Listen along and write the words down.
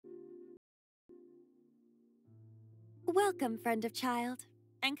Welcome, friend of child,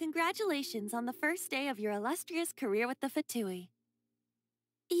 and congratulations on the first day of your illustrious career with the Fatui.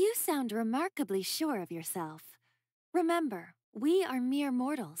 You sound remarkably sure of yourself. Remember, we are mere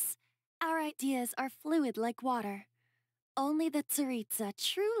mortals. Our ideas are fluid like water. Only the Tsaritsa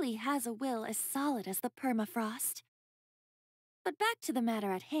truly has a will as solid as the permafrost. But back to the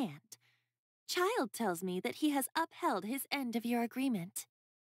matter at hand. Child tells me that he has upheld his end of your agreement.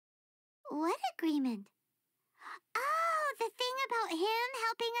 What agreement? Oh, the thing about him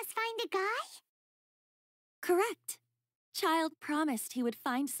helping us find a guy? Correct. Child promised he would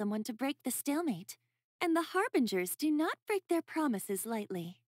find someone to break the stalemate, and the Harbingers do not break their promises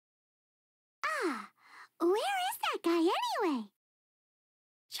lightly. Ah, where is that guy anyway?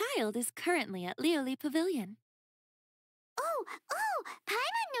 Child is currently at Liyue Pavilion. Oh,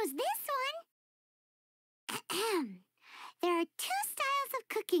 Paimon knows this one. There are two styles of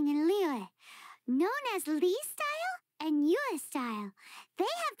cooking in Liyue, known as Li style and Yue style.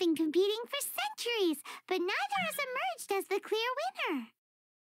 They have been competing for centuries, but neither has emerged as the clear winner.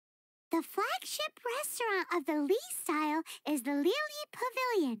 The flagship restaurant of the Li style is the Liyue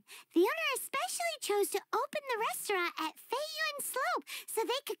Pavilion. The owner especially chose to open the restaurant at Feiyuan Slope so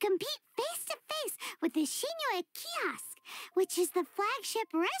they could compete face-to-face with the Xinyue Kiosk, which is the flagship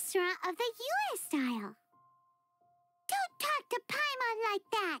restaurant of the Yue style. Don't talk to Paimon like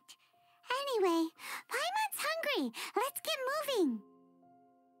that. Anyway, Paimon's hungry. Let's get moving.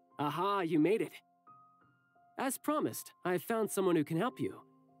 Aha, you made it. As promised, I have found someone who can help you.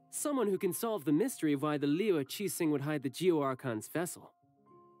 Someone who can solve the mystery of why the Liyue Qixing would hide the Geo-Archon's vessel.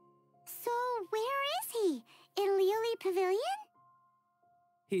 So, where is he? In Liyue Pavilion?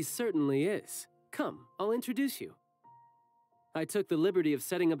 He certainly is. Come, I'll introduce you. I took the liberty of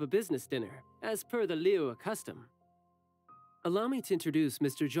setting up a business dinner, as per the Liyue custom. Allow me to introduce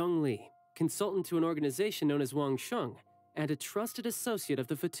Mr. Zhongli, consultant to an organization known as Wang Sheng, and a trusted associate of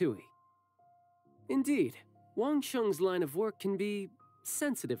the Fatui. Indeed, Wang Sheng's line of work can be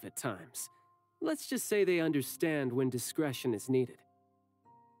sensitive at times. Let's just say they understand when discretion is needed.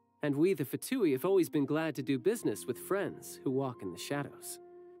 And we, the Fatui, have always been glad to do business with friends who walk in the shadows.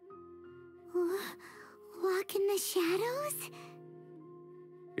 Walk in the shadows?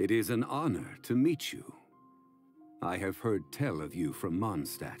 It is an honor to meet you. I have heard tell of you from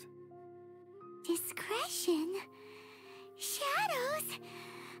Mondstadt. Discretion? Shadows?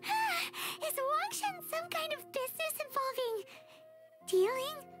 Is Wangshan some kind of business involving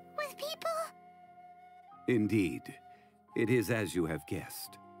dealing with people? Indeed. It is as you have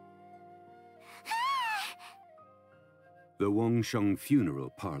guessed. The Wangsheng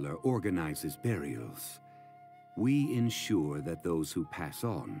Funeral Parlor organizes burials. We ensure that those who pass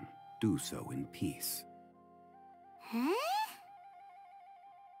on do so in peace. Huh?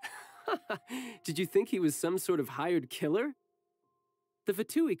 Did you think he was some sort of hired killer? The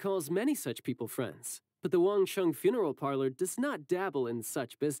Fatui calls many such people friends, but the Wangsheng Funeral Parlor does not dabble in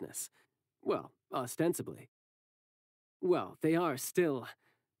such business. Well, ostensibly. Well, they are still...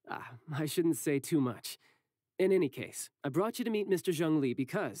 I shouldn't say too much. In any case, I brought you to meet Mr. Zhongli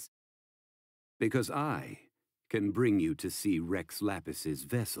because... Because I can bring you to see Rex Lapis's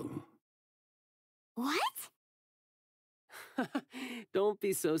vessel. What? Don't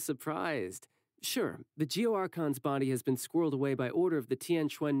be so surprised. Sure, the Geo-Archon's body has been squirreled away by order of the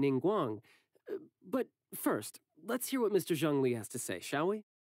Tianquan Ningguang. But first, let's hear what Mr. Zhongli has to say, shall we?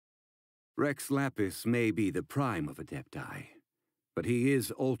 Rex Lapis may be the prime of Adepti, but he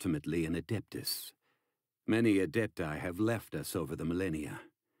is ultimately an Adeptus. Many Adepti have left us over the millennia.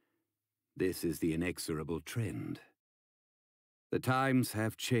 This is the inexorable trend. The times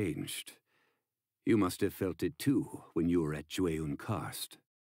have changed. You must have felt it too when you were at Jueyun Karst.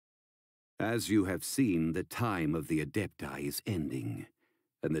 As you have seen, the time of the Adepti is ending,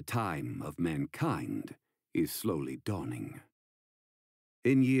 and the time of mankind is slowly dawning.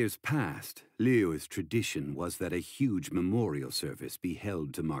 In years past, Liyue's tradition was that a huge memorial service be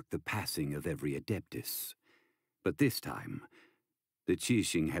held to mark the passing of every Adeptus. But this time, the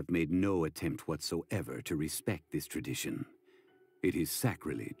Qixing have made no attempt whatsoever to respect this tradition. It is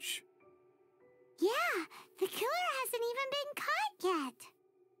sacrilege. Yeah, the killer hasn't even been caught yet.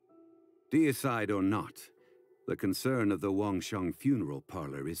 Deicide or not, the concern of the Wangsheng Funeral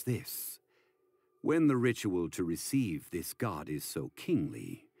Parlor is this. When the ritual to receive this god is so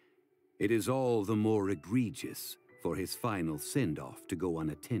kingly, it is all the more egregious for his final send-off to go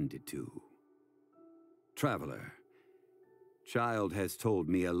unattended to. Traveler, Child has told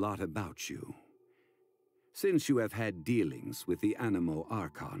me a lot about you. Since you have had dealings with the Animo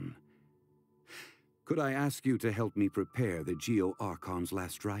Archon, could I ask you to help me prepare the Geo-Archon's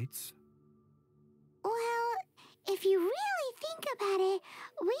last rites? Well, if if you really think about it,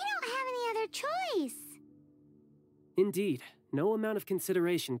 we don't have any other choice. Indeed, no amount of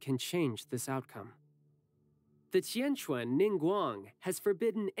consideration can change this outcome. The Tianquan Ningguang has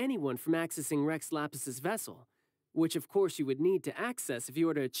forbidden anyone from accessing Rex Lapis's vessel, which of course you would need to access if you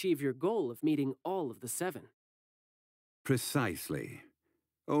were to achieve your goal of meeting all of the 7. Precisely.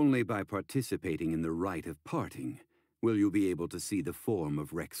 Only by participating in the rite of parting will you be able to see the form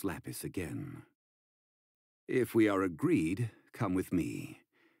of Rex Lapis again. If we are agreed, come with me.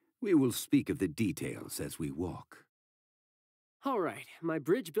 We will speak of the details as we walk. All right, my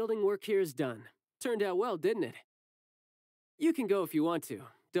bridge building work here is done. Turned out well, didn't it? You can go if you want to.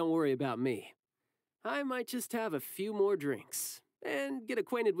 Don't worry about me. I might just have a few more drinks, and get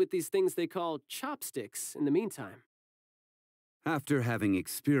acquainted with these things they call chopsticks in the meantime. After having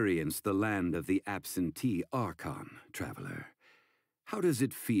experienced the land of the absentee Archon, traveler, how does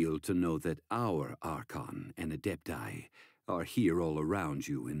it feel to know that our Archon and Adepti are here all around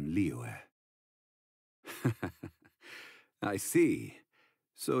you in Liyue? I see.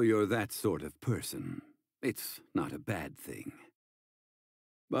 So you're that sort of person. It's not a bad thing.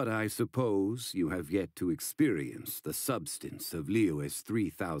 But I suppose you have yet to experience the substance of Liyue's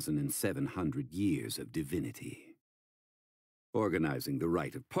 3,700 years of divinity. Organizing the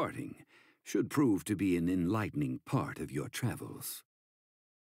rite of parting should prove to be an enlightening part of your travels.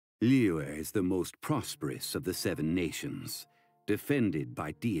 Liyue is the most prosperous of the 7 nations, defended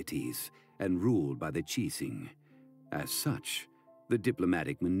by deities and ruled by the Qixing. As such, the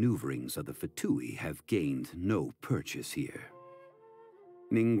diplomatic maneuverings of the Fatui have gained no purchase here.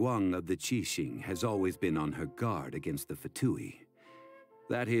 Ningguang of the Qixing has always been on her guard against the Fatui.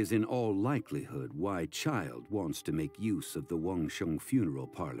 That is in all likelihood why Child wants to make use of the Wangsheng funeral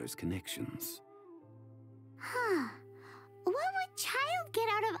parlor's connections. Huh. What would Child get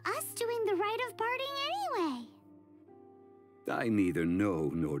out of us doing the rite of parting anyway? I neither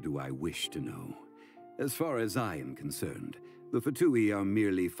know nor do I wish to know. As far as I am concerned, the Fatui are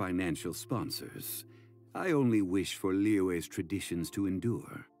merely financial sponsors. I only wish for Liyue's traditions to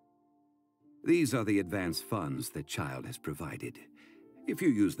endure. These are the advance funds that Child has provided. If you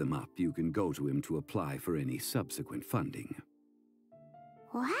use them up, you can go to him to apply for any subsequent funding.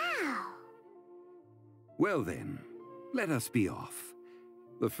 Wow! Well then, let us be off.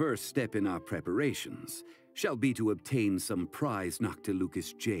 The first step in our preparations shall be to obtain some prize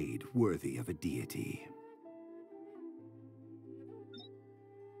Noctilucous jade worthy of a deity.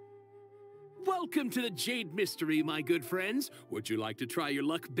 Welcome to the Jade Mystery, my good friends. Would you like to try your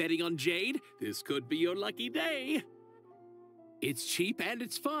luck betting on Jade? This could be your lucky day. It's cheap and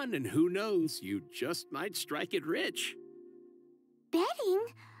it's fun, and who knows, you just might strike it rich. Betting?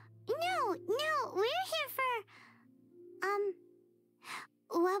 No, we're here for...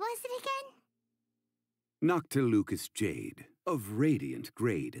 what was it again? Noctilucous jade, of radiant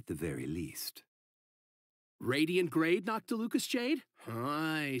grade at the very least. Radiant grade, Noctilucous jade?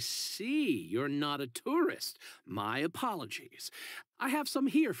 I see. You're not a tourist. My apologies. I have some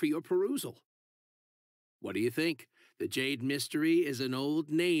here for your perusal. What do you think? The Jade Mystery is an old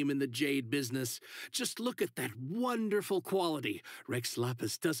name in the jade business. Just look at that wonderful quality. Rex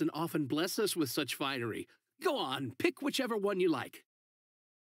Lapis doesn't often bless us with such finery. Go on, pick whichever one you like.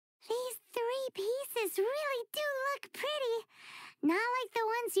 These 3 pieces really do look pretty. Not like the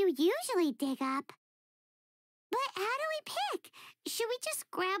ones you usually dig up. But how do we pick? Should we just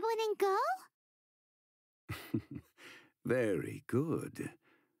grab one and go? Very good.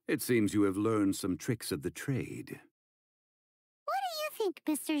 It seems you have learned some tricks of the trade. What do you think,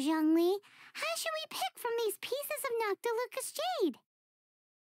 Mr. Zhongli? How should we pick from these pieces of Noctilucous jade?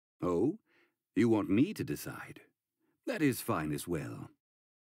 Oh? You want me to decide? That is fine as well.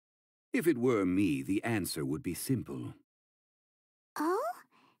 If it were me, the answer would be simple. Oh?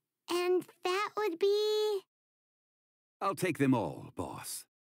 And that would be... I'll take them all, boss.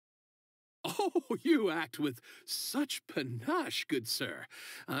 Oh, you act with such panache, good sir.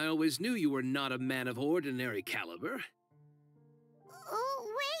 I always knew you were not a man of ordinary caliber.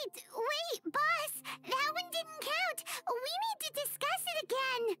 Oh, wait, boss! That one didn't count! We need to discuss it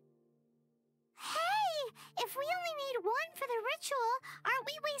again! Hey! If we only need one for the ritual, aren't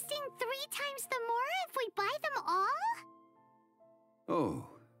we wasting 3 times the Mora if we buy them all?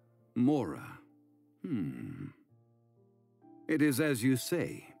 Oh, Mora. It is as you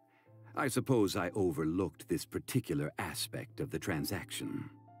say. I suppose I overlooked this particular aspect of the transaction.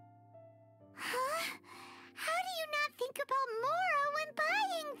 Huh? How do you not think about Mora when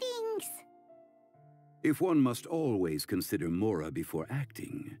buying things? If one must always consider Mora before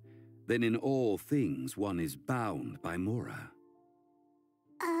acting, then in all things one is bound by Mora.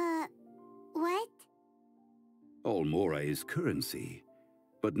 What? All Mora is currency,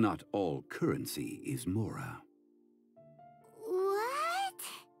 but not all currency is Mora. What?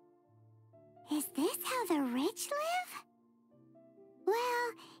 Is this how the rich live?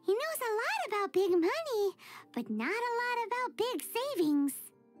 Well, he knows a lot about big money, but not a lot about big savings.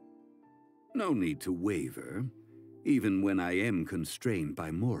 No need to waver. Even when I am constrained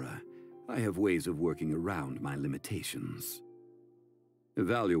by Mora, I have ways of working around my limitations.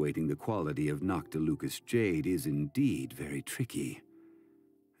 Evaluating the quality of Noctilucous jade is indeed very tricky.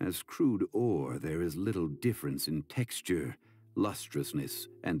 As crude ore, there is little difference in texture, lustrousness,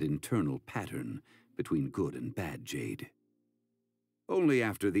 and internal pattern between good and bad jade. Only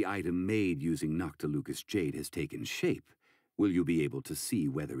after the item made using Noctilucous jade has taken shape will you be able to see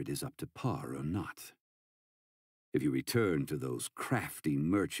whether it is up to par or not. If you return to those crafty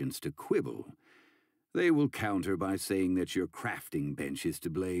merchants to quibble, they will counter by saying that your crafting bench is to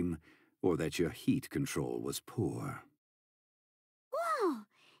blame, or that your heat control was poor. Whoa!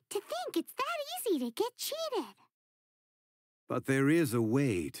 To think it's that easy to get cheated. But there is a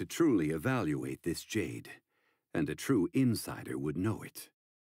way to truly evaluate this jade, and a true insider would know it.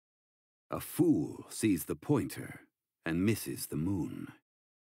 A fool sees the pointer and misses the moon.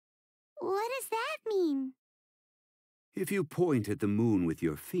 What does that mean? If you point at the moon with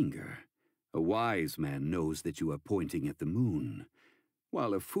your finger, a wise man knows that you are pointing at the moon,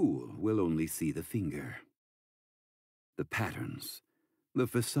 while a fool will only see the finger. The patterns, the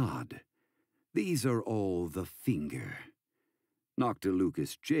facade, these are all the finger.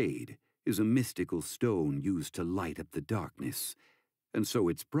 Noctilucous jade is a mystical stone used to light up the darkness, and so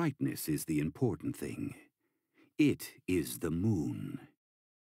its brightness is the important thing. It is the moon.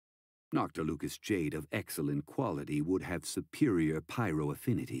 Noctilucous jade of excellent quality would have superior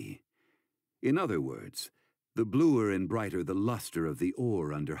pyroaffinity. In other words, the bluer and brighter the luster of the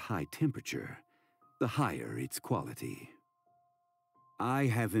ore under high temperature, the higher its quality. I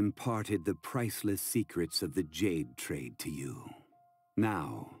have imparted the priceless secrets of the jade trade to you.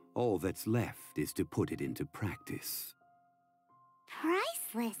 Now, all that's left is to put it into practice.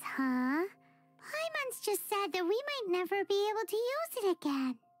 Priceless, huh? Paimon's just said that we might never be able to use it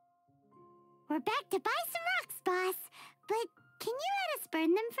again. We're back to buy some rocks, boss. But can you let us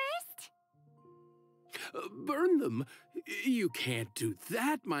burn them first? Burn them? You can't do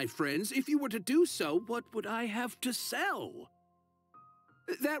that, my friends. If you were to do so, what would I have to sell?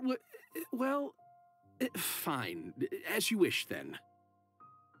 That would... well... fine. As you wish, then.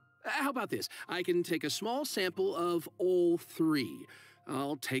 How about this? I can take a small sample of all three.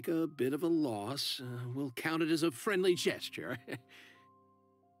 I'll take a bit of a loss. We'll count it as a friendly gesture.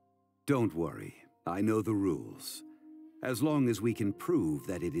 Don't worry. I know the rules. As long as we can prove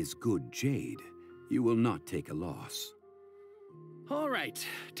that it is good jade, you will not take a loss. All right.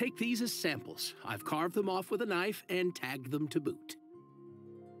 Take these as samples. I've carved them off with a knife and tagged them to boot.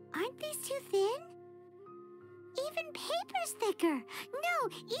 Aren't these too thin? Even paper's thicker. No,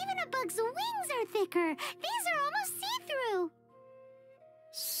 even a bug's wings are thicker. These are almost see-through.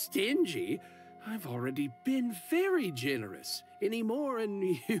 Stingy? I've already been very generous. Any more and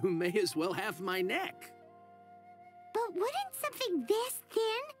you may as well have my neck. But wouldn't something this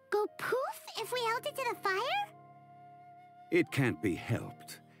thin go poof if we held it to the fire? It can't be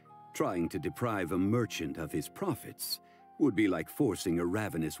helped. Trying to deprive a merchant of his profits would be like forcing a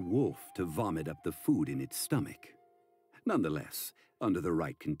ravenous wolf to vomit up the food in its stomach. Nonetheless, under the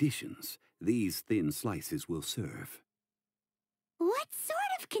right conditions, these thin slices will serve. What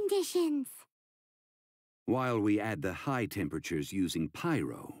sort of conditions? While we add the high temperatures using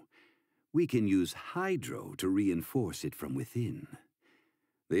pyro, we can use hydro to reinforce it from within.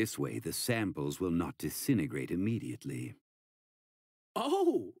 This way, the samples will not disintegrate immediately.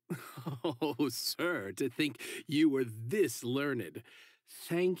 Oh! Oh, sir, to think you were this learned.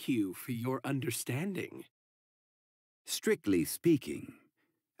 Thank you for your understanding. Strictly speaking,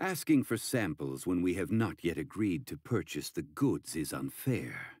 asking for samples when we have not yet agreed to purchase the goods is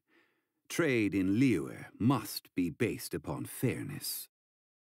unfair. Trade in Liyue must be based upon fairness.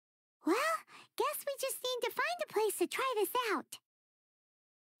 Well, guess we just need to find a place to try this out.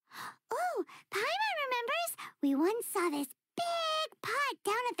 Oh, Paimon remembers we once saw this big pot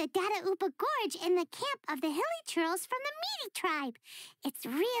down at the Data Upa Gorge in the camp of the Hilly Churls from the Meaty tribe. It's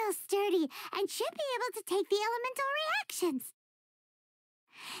real sturdy and should be able to take the elemental reactions.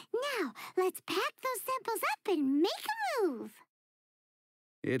 Now, let's pack those samples up and make a move.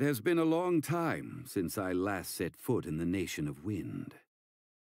 It has been a long time since I last set foot in the Nation of Wind.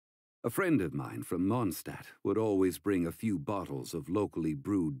 A friend of mine from Mondstadt would always bring a few bottles of locally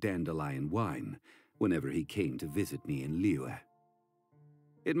brewed dandelion wine whenever he came to visit me in Liyue.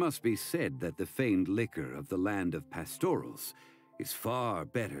 It must be said that the famed liquor of the land of pastorals is far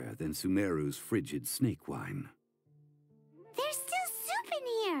better than Sumeru's frigid snake wine. There's still soup in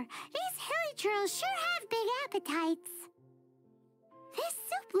here! These hilly churls sure have big appetites. This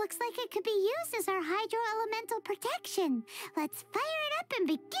soup looks like it could be used as our hydro-elemental protection. Let's fire it up and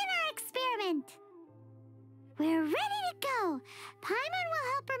begin our experiment. We're ready to go. Paimon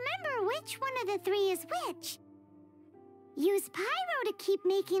will help remember which one of the three is which. Use pyro to keep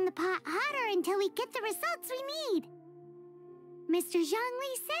making the pot hotter until we get the results we need. Mr.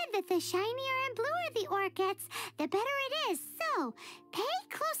 Zhongli said that the shinier and bluer the ore gets, the better it is, so pay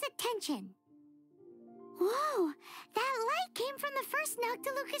close attention. Whoa, that light came from the first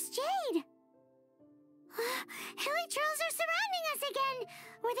Noctilucous Jade. Hilly trolls are surrounding us again.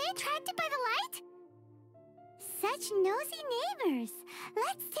 Were they attracted by the light? Such nosy neighbors.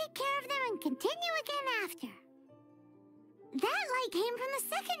 Let's take care of them and continue again after. That light came from the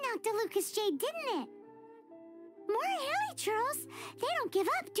second Noctilucous Jade, didn't it? More hilly trolls. They don't give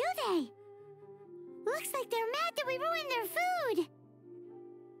up, do they? Looks like they're mad that we ruined their food.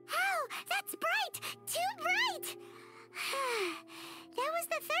 Ow, that's bright! Too bright! That was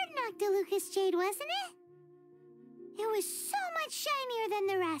the third Noctilucous Jade, wasn't it? It was so much shinier than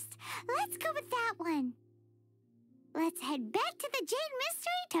the rest. Let's go with that one. Let's head back to the Jade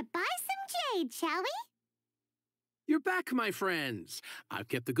Mystery to buy some jade, shall we? You're back, my friends. I've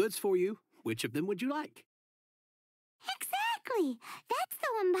kept the goods for you. Which of them would you like? Exactly. That's the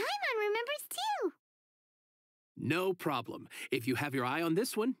one Paimon remembers too. No problem. If you have your eye on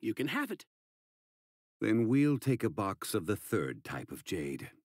this one, you can have it. Then we'll take a box of the third type of jade.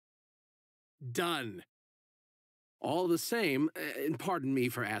 Done. All the same, and pardon me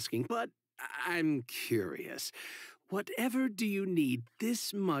for asking, but I'm curious. Whatever do you need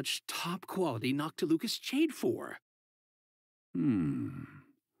this much top-quality Noctilucous Jade for?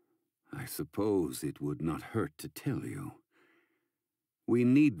 I suppose it would not hurt to tell you. We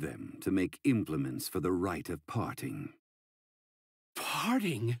need them to make implements for the rite of parting.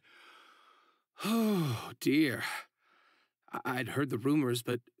 Parting? Oh, dear. I'd heard the rumors,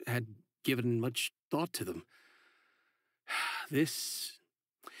 but had given much thought to them. This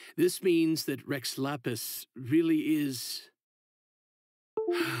means that Rex Lapis really is...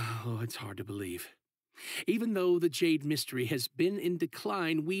 Oh, it's hard to believe. Even though the Jade Mystery has been in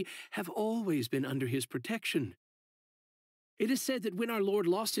decline, we have always been under his protection. It is said that when our Lord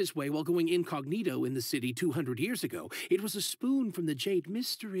lost his way while going incognito in the city 200 years ago, it was a spoon from the Jade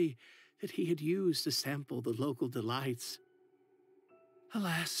Mystery that he had used to sample the local delights.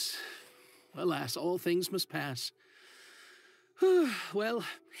 Alas, alas, all things must pass. Well,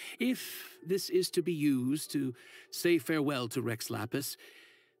 if this is to be used to say farewell to Rex Lapis,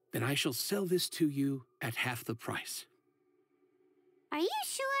 then I shall sell this to you at half the price. Are you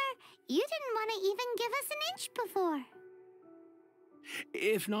sure? You didn't want to even give us an inch before.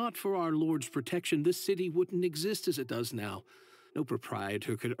 If not for our Lord's protection, this city wouldn't exist as it does now. No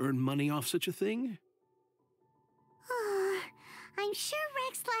proprietor could earn money off such a thing. Oh, I'm sure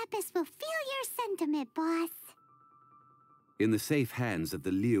Rex Lapis will feel your sentiment, boss. In the safe hands of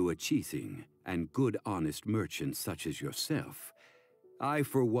the Liyue Cheating and good honest merchants such as yourself, I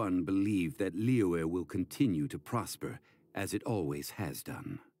for one believe that Liyue will continue to prosper as it always has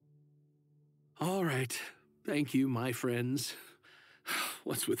done. All right. Thank you, my friends.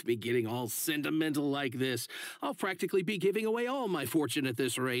 What's with me getting all sentimental like this? I'll practically be giving away all my fortune at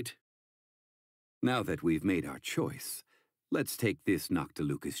this rate. Now that we've made our choice, let's take this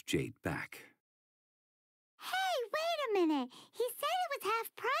Noctilucous Jade back. Hey, wait a minute. He said it was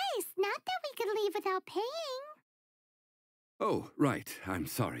half price, not that we could leave without paying. Oh, right. I'm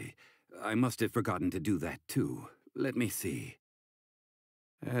sorry. I must have forgotten to do that too. Let me see.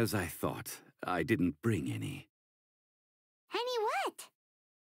 As I thought, I didn't bring any. Any what?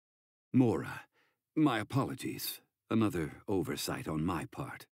 Mora, my apologies. Another oversight on my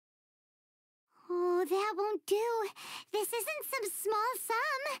part. Oh, that won't do. This isn't some small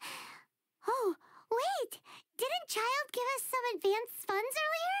sum. Oh, wait. Didn't Child give us some advanced funds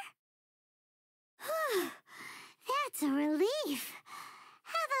earlier? That's a relief.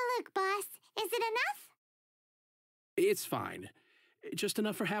 Have a look, boss. Is it enough? It's fine. Just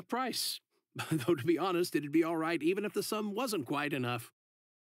enough for half price. Though, to be honest, it'd be all right even if the sum wasn't quite enough.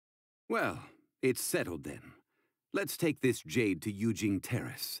 Well, it's settled then. Let's take this jade to Yujing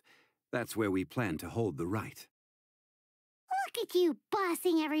Terrace. That's where we plan to hold the rite. Look at you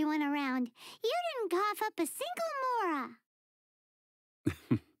bossing everyone around. You didn't cough up a single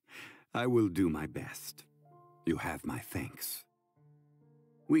mora. I will do my best. You have my thanks.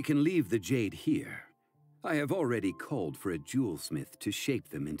 We can leave the jade here. I have already called for a jewelsmith to shape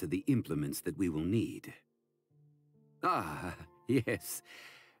them into the implements that we will need. Ah, yes.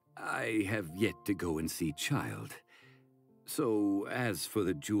 I have yet to go and see Child. So, as for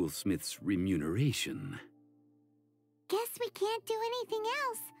the jewelsmith's remuneration... Guess we can't do anything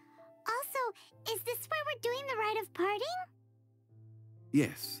else. Also, is this where we're doing the rite of parting?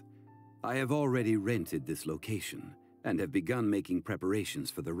 Yes. I have already rented this location, and have begun making preparations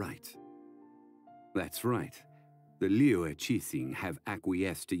for the rite. That's right. The Liyue Qixing have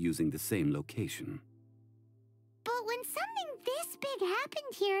acquiesced to using the same location. But when something this big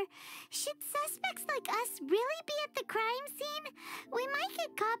happened here, should suspects like us really be at the crime scene? We might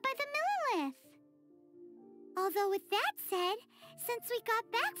get caught by the Millilith. Although with that said, since we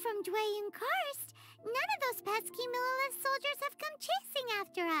got back from Dwayne Karst, none of those pesky Millilith soldiers have come chasing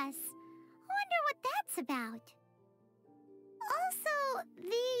after us. Wonder what that's about. Also,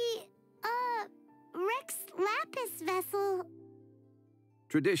 the, Rex Lapis vessel...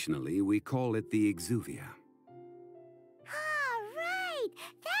 Traditionally, we call it the Exuvia. Ah, right!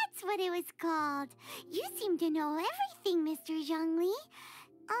 That's what it was called. You seem to know everything, Mr. Zhongli.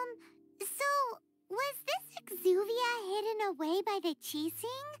 So, was this Exuvia hidden away by the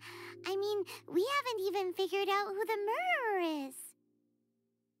Qixing? I mean, we haven't even figured out who the murderer is.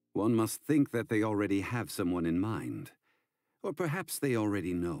 One must think that they already have someone in mind. Or perhaps they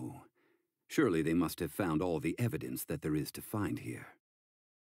already know. Surely they must have found all the evidence that there is to find here.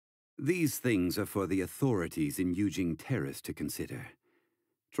 These things are for the authorities in Yujing Terrace to consider.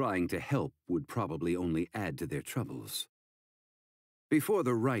 Trying to help would probably only add to their troubles. Before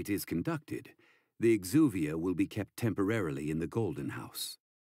the rite is conducted, the Exuvia will be kept temporarily in the Golden House.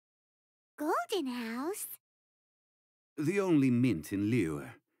 Golden House? The only mint in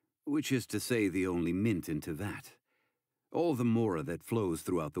Liyue, which is to say the only mint in Teyvat. All the mora that flows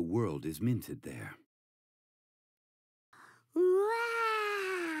throughout the world is minted there. Wow!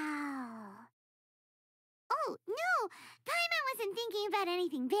 Oh, no! Paimon wasn't thinking about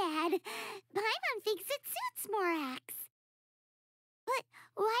anything bad. Paimon thinks it suits Morax. But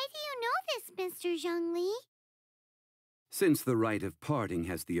why do you know this, Mr. Zhongli? Since the rite of parting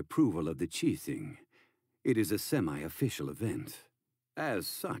has the approval of the Qixing, it is a semi-official event. As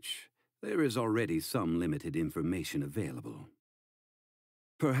such, there is already some limited information available.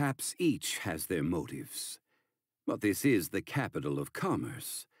 Perhaps each has their motives, but this is the capital of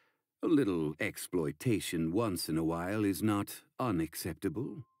commerce. A little exploitation once in a while is not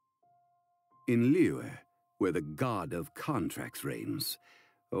unacceptable. In Liyue, where the god of contracts reigns,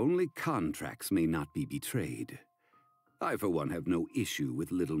 only contracts may not be betrayed. I, for one, have no issue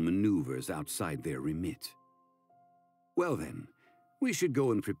with little maneuvers outside their remit. Well then, we should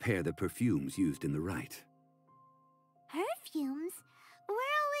go and prepare the perfumes used in the rite. Perfumes?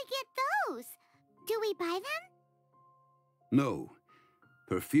 Where'll we get those? Do we buy them? No.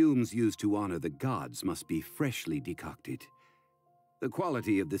 Perfumes used to honor the gods must be freshly decocted. The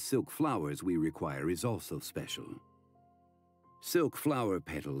quality of the silk flowers we require is also special. Silk flower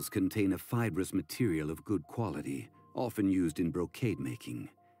petals contain a fibrous material of good quality, often used in brocade making.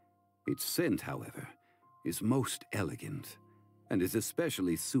 Its scent, however, is most elegant, and is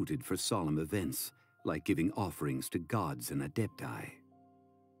especially suited for solemn events, like giving offerings to gods and adepti.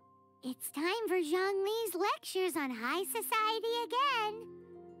 It's time for Zhongli's lectures on high society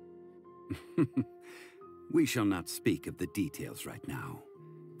again. We shall not speak of the details right now.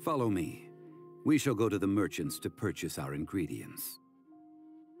 Follow me. We shall go to the merchants to purchase our ingredients.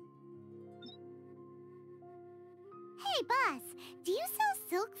 Hey, boss, do you sell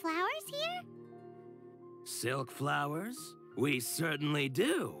silk flowers here? Silk flowers? We certainly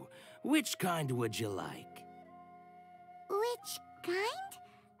do. Which kind would you like? Which kind?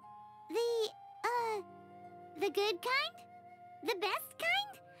 The good kind? The best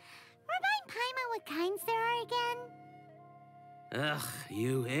kind? Remind Paimon what kinds there are again. Ugh,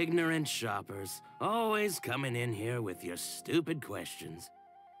 you ignorant shoppers. Always coming in here with your stupid questions.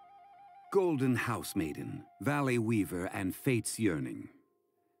 Golden Housemaiden, Valley Weaver, and Fate's Yearning.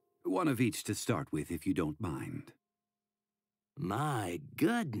 One of each to start with, if you don't mind. My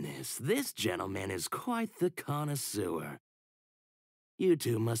goodness, this gentleman is quite the connoisseur. You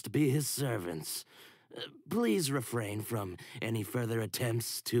two must be his servants. Please refrain from any further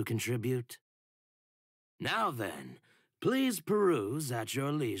attempts to contribute. Now then, please peruse at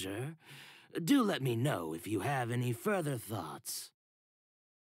your leisure. Do let me know if you have any further thoughts.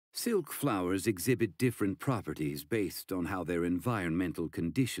 Silk flowers exhibit different properties based on how their environmental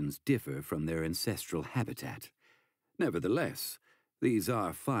conditions differ from their ancestral habitat. Nevertheless, these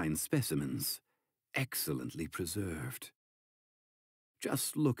are fine specimens, excellently preserved.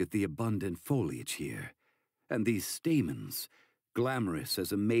 Just look at the abundant foliage here, And these stamens, glamorous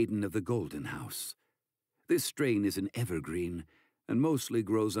as a maiden of the Golden House. This strain is an evergreen, and mostly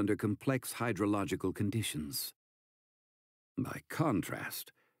grows under complex hydrological conditions. By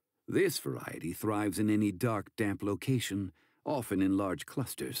contrast, this variety thrives in any dark, damp location, often in large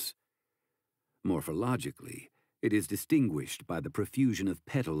clusters. Morphologically, it is distinguished by the profusion of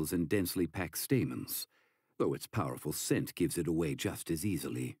petals and densely packed stamens, though its powerful scent gives it away just as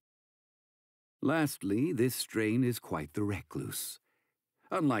easily. Lastly, this strain is quite the recluse.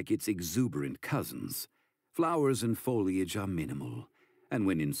 Unlike its exuberant cousins, flowers and foliage are minimal, and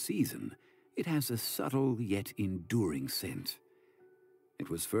when in season, it has a subtle yet enduring scent. It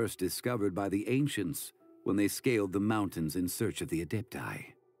was first discovered by the ancients when they scaled the mountains in search of the Adepti.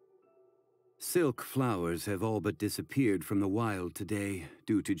 Silk flowers have all but disappeared from the wild today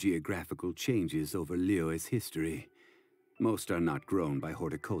due to geographical changes over Liyue's history. Most are not grown by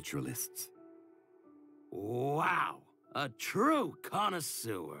horticulturalists. Wow! A true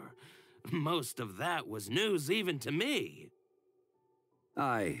connoisseur. Most of that was news even to me.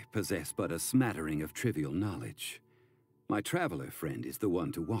 I possess but a smattering of trivial knowledge. My traveler friend is the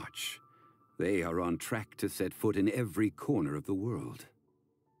one to watch. They are on track to set foot in every corner of the world.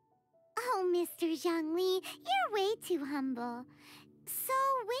 Oh, Mr. Zhongli, you're way too humble. So,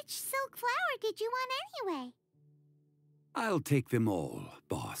 which silk flower did you want anyway? I'll take them all,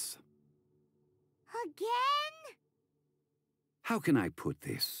 boss. Again? How can I put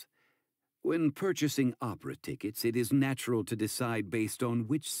this? When purchasing opera tickets, it is natural to decide based on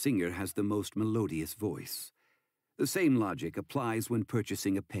which singer has the most melodious voice. The same logic applies when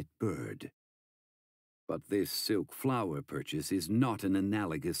purchasing a pet bird. But this silk flower purchase is not an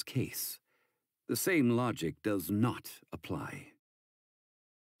analogous case. The same logic does not apply.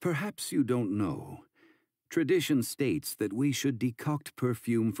 Perhaps you don't know. Tradition states that we should decoct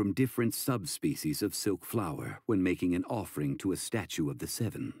perfume from different subspecies of silk flower when making an offering to a statue of the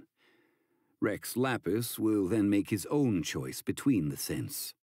Seven. Rex Lapis will then make his own choice between the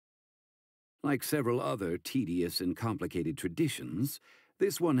scents. Like several other tedious and complicated traditions,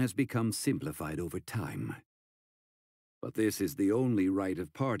 this one has become simplified over time. But this is the only rite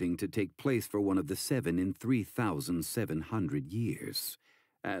of parting to take place for one of the Seven in 3,700 years.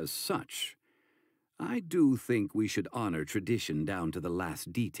 As such, I do think we should honor tradition down to the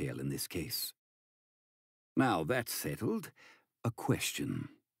last detail in this case. Now that's settled, a question.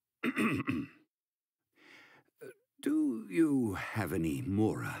 Do you have any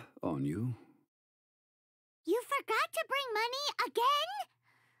mora on you? You forgot to bring money again?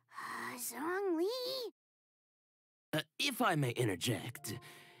 Zhongli. If I may interject,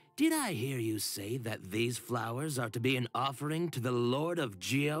 did I hear you say that these flowers are to be an offering to the Lord of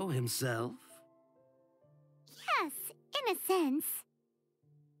Geo himself? Yes, in a sense.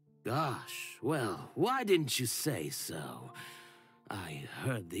 Gosh, well, why didn't you say so? I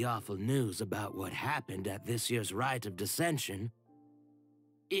heard the awful news about what happened at this year's Rite of Dissension.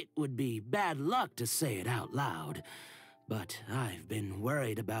 It would be bad luck to say it out loud, but I've been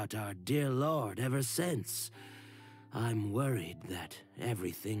worried about our dear Lord ever since. I'm worried that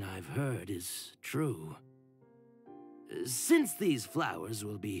everything I've heard is true. Since these flowers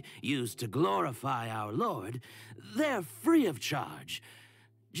will be used to glorify our Lord, they're free of charge.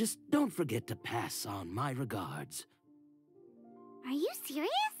 Just don't forget to pass on my regards. Are you serious?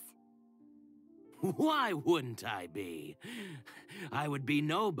 Why wouldn't I be? I would be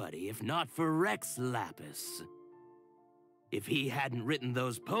nobody if not for Rex Lapis. If he hadn't written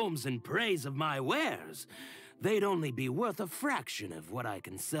those poems in praise of my wares, they'd only be worth a fraction of what I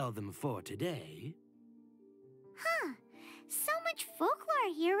can sell them for today. Huh. So much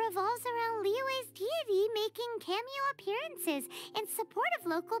folklore here revolves around Liyue's deity making cameo appearances in support of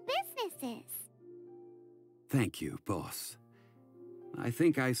local businesses. Thank you, boss. I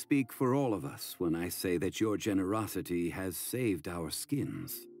think I speak for all of us when I say that your generosity has saved our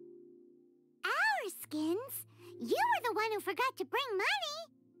skins. Our skins? You were the one who forgot to bring money.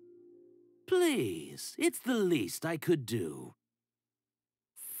 Please, it's the least I could do.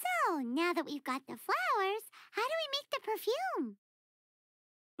 So, now that we've got the flowers, how do we make the perfume?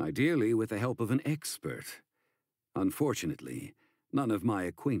 Ideally with the help of an expert. Unfortunately, none of my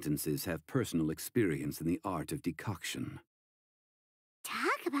acquaintances have personal experience in the art of decoction.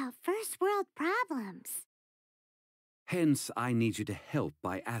 Talk about first world problems. Hence, I need you to help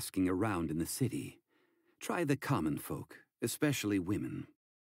by asking around in the city. Try the common folk, especially women.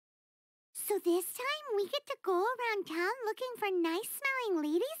 So this time we get to go around town looking for nice-smelling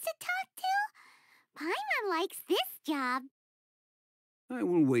ladies to talk to? Paimon likes this job. I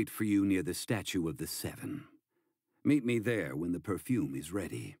will wait for you near the statue of the Seven. Meet me there when the perfume is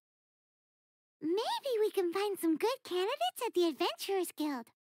ready. Maybe we can find some good candidates at the Adventurers Guild.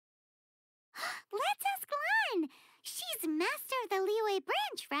 Let's ask Lan! She's master of the Liyue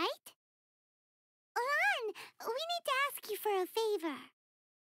branch, right? Lan, we need to ask you for a favor.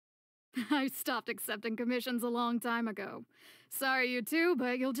 I stopped accepting commissions a long time ago. Sorry, you two,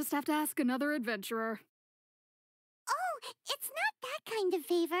 but you'll just have to ask another adventurer. Oh, it's not that kind of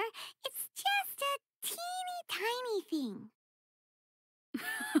favor. It's just a teeny tiny thing.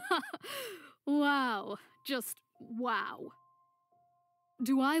 Wow. Just wow.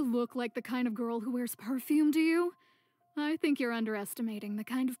 Do I look like the kind of girl who wears perfume to you? I think you're underestimating the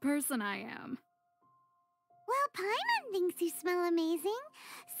kind of person I am. Well, Paimon thinks you smell amazing.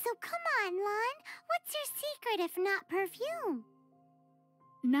 So come on, Lan. What's your secret if not perfume?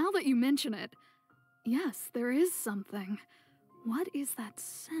 Now that you mention it, yes, there is something. What is that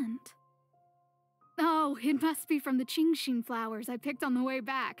scent? Oh, it must be from the Qingxin flowers I picked on the way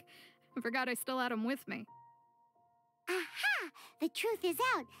back. I forgot I still had them with me. Aha! The truth is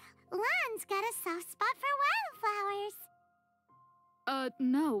out. Lan's got a soft spot for wildflowers.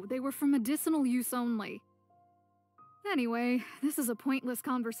 No, they were for medicinal use only. Anyway, this is a pointless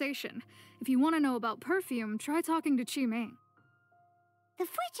conversation. If you want to know about perfume, try talking to Qiming. The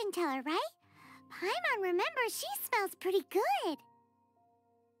fortune teller, right? Paimon remembers she smells pretty good.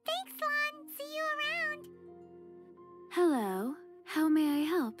 Thanks, Lan. See you around. Hello. How may I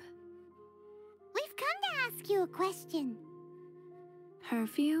help? We've come to ask you a question.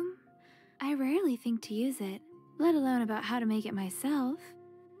 Perfume? I rarely think to use it, let alone about how to make it myself.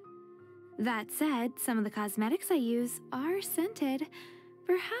 That said, some of the cosmetics I use are scented.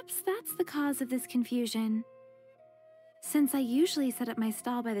 Perhaps that's the cause of this confusion. Since I usually set up my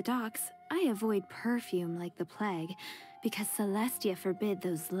stall by the docks, I avoid perfume like the plague, because Celestia forbid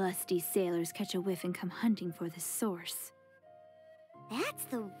those lusty sailors catch a whiff and come hunting for the source. That's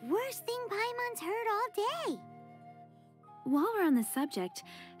the worst thing Paimon's heard all day. While we're on the subject,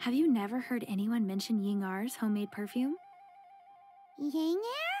 have you never heard anyone mention Yingar's homemade perfume?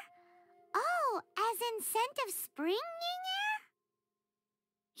 Yingar? Oh, as in scent of spring, Yingar?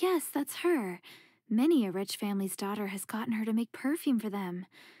 Yes, that's her. Many a rich family's daughter has gotten her to make perfume for them.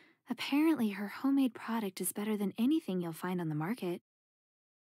 Apparently, her homemade product is better than anything you'll find on the market.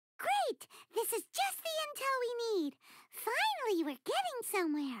 Great! This is just the intel we need. Finally, we're getting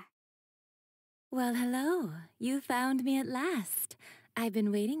somewhere. Well, hello. You found me at last. I've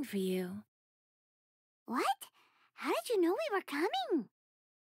been waiting for you. What? How did you know we were coming?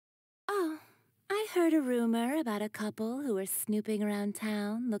 Oh, I heard a rumor about a couple who were snooping around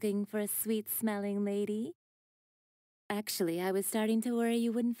town looking for a sweet-smelling lady. Actually, I was starting to worry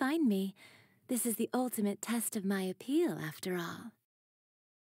you wouldn't find me. This is the ultimate test of my appeal, after all.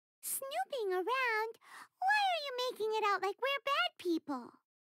 Snooping around? Why are you making it out like we're bad people?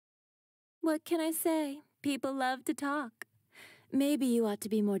 What can I say? People love to talk. Maybe you ought to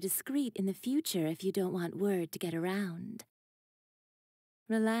be more discreet in the future if you don't want word to get around.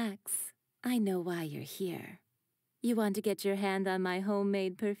 Relax. I know why you're here. You want to get your hand on my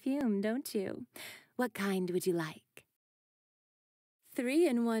homemade perfume, don't you? What kind would you like? 3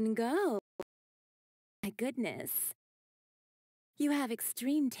 in one go. My goodness. You have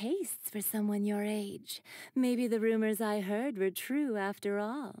extreme tastes for someone your age. Maybe the rumors I heard were true after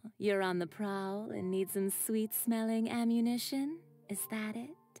all. You're on the prowl and need some sweet-smelling ammunition? Is that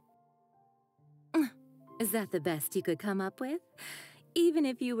it? Is that the best you could come up with? Even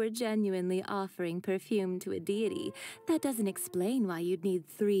if you were genuinely offering perfume to a deity, that doesn't explain why you'd need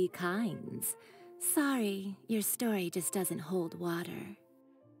 3 kinds. Sorry, your story just doesn't hold water.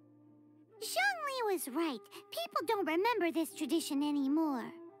 Zhongli was right. People don't remember this tradition anymore.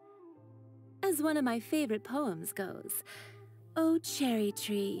 As one of my favorite poems goes, O cherry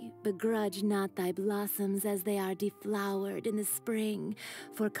tree, begrudge not thy blossoms as they are deflowered in the spring,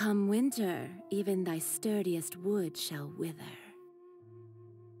 for come winter, even thy sturdiest wood shall wither.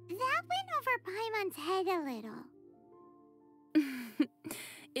 That went over Paimon's head a little.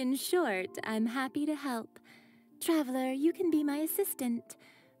 In short, I'm happy to help. Traveler, you can be my assistant,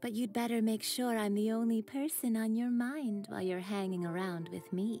 but you'd better make sure I'm the only person on your mind while you're hanging around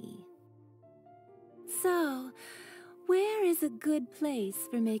with me. So, where is a good place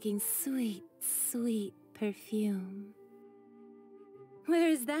for making sweet, sweet perfume? Where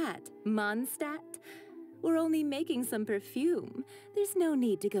is that? Mondstadt? We're only making some perfume. There's no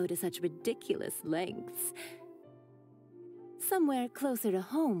need to go to such ridiculous lengths. Somewhere closer to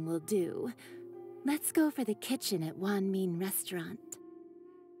home will do. Let's go for the kitchen at Wanmin Restaurant.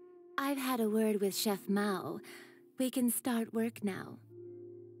 I've had a word with Chef Mao. We can start work now.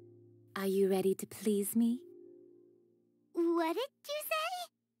 Are you ready to please me? What did you say?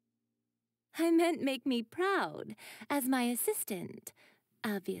 I meant make me proud, as my assistant,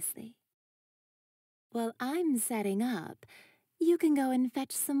 obviously. While I'm setting up, you can go and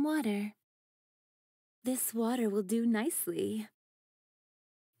fetch some water. This water will do nicely.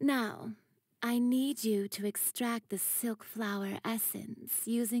 Now, I need you to extract the silk flower essence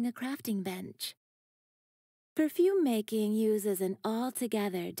using a crafting bench. Perfume making uses an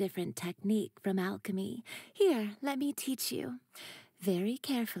altogether different technique from alchemy. Here, let me teach you. Very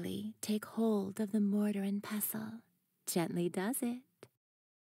carefully, take hold of the mortar and pestle. Gently does it.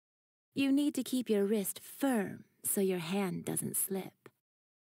 You need to keep your wrist firm so your hand doesn't slip.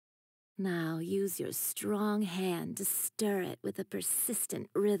 Now use your strong hand to stir it with a persistent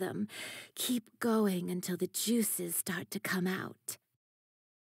rhythm. Keep going until the juices start to come out.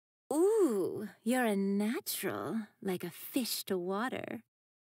 Ooh, you're a natural, like a fish to water.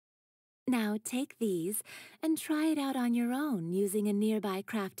 Now take these and try it out on your own using a nearby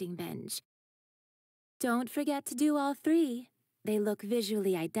crafting bench. Don't forget to do all three. They look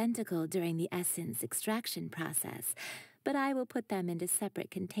visually identical during the essence extraction process, but I will put them into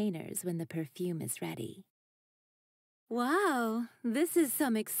separate containers when the perfume is ready. Wow, this is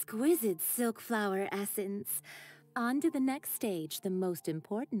some exquisite silk flower essence. On to the next stage, the most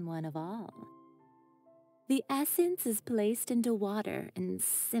important one of all. The essence is placed into water and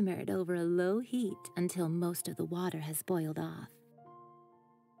simmered over a low heat until most of the water has boiled off.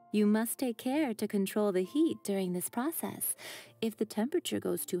 You must take care to control the heat during this process. If the temperature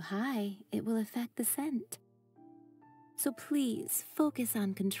goes too high, it will affect the scent. So please focus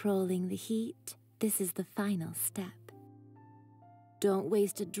on controlling the heat. This is the final step. Don't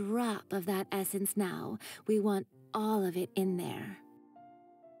waste a drop of that essence now. We want all of it in there.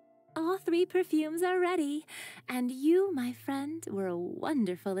 All three perfumes are ready, and you, my friend, were a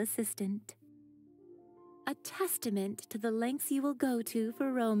wonderful assistant. A testament to the lengths you will go to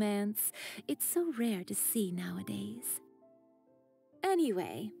for romance. It's so rare to see nowadays.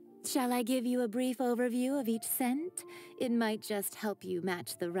 Anyway, shall I give you a brief overview of each scent? It might just help you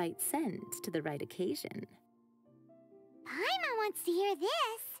match the right scent to the right occasion. Paimon wants to hear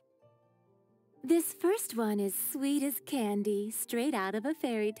this. This first one is sweet as candy, straight out of a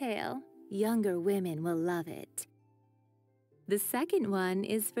fairy tale. Younger women will love it. The second one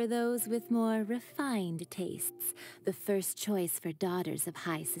is for those with more refined tastes, the first choice for daughters of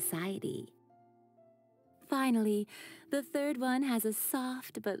high society. Finally, the third one has a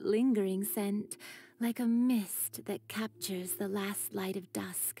soft but lingering scent, like a mist that captures the last light of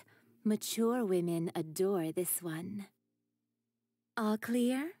dusk. Mature women adore this one. All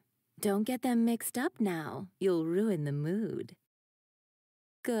clear? Don't get them mixed up now. You'll ruin the mood.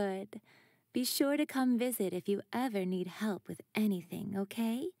 Good. Be sure to come visit if you ever need help with anything,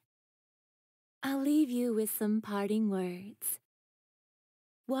 okay? I'll leave you with some parting words.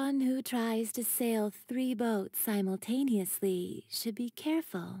 One who tries to sail 3 boats simultaneously should be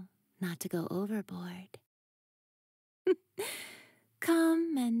careful not to go overboard.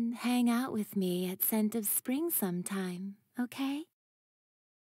 Come and hang out with me at Scent of Spring sometime, okay?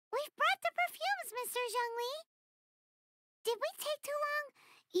 We've brought the perfumes, Mr. Zhongli. Did we take too long?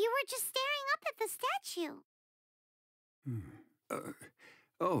 You were just staring up at the statue.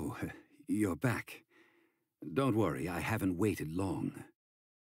 Oh, you're back. Don't worry, I haven't waited long.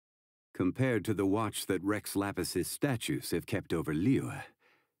 Compared to the watch that Rex Lapis's statues have kept over Liyue,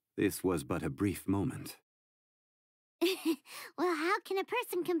 this was but a brief moment. Well, how can a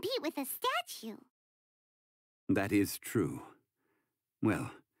person compete with a statue? That is true.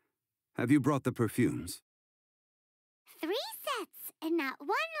 Well, have you brought the perfumes? 3 sets, and not one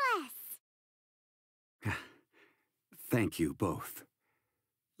less. Thank you both.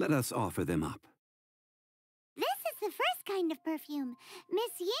 Let us offer them up. This is the first kind of perfume.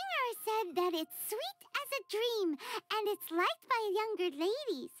 Miss Yinger said that it's sweet as a dream, and it's liked by younger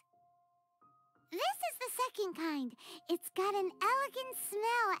ladies. This is the second kind. It's got an elegant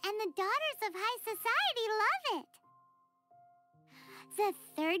smell, and the daughters of high society love it. The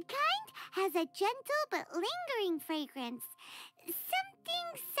third kind has a gentle but lingering fragrance.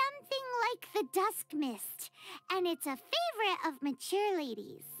 Something like the dusk mist, and it's a favorite of mature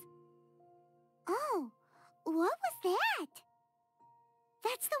ladies. Oh, what was that?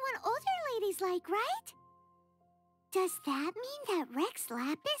 That's the one older ladies like, right? Does that mean that Rex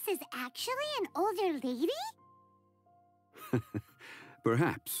Lapis is actually an older lady?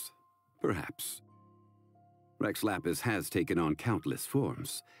 Perhaps. Rex Lapis has taken on countless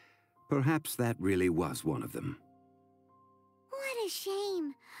forms. Perhaps that really was one of them. What a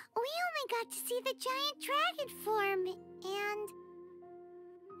shame. We only got to see the giant dragon form, and...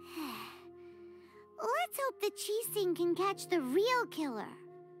 Let's hope the Qixing can catch the real killer.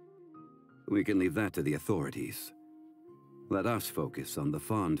 We can leave that to the authorities. Let us focus on the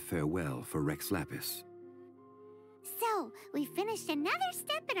fond farewell for Rex Lapis. So, we finished another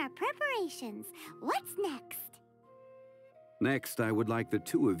step in our preparations. What's next? Next, I would like the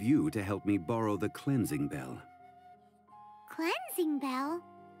two of you to help me borrow the cleansing bell. Cleansing bell?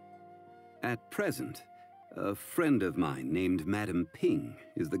 At present, a friend of mine named Madame Ping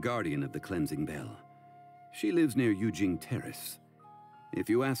is the guardian of the cleansing bell. She lives near Yujing Terrace. If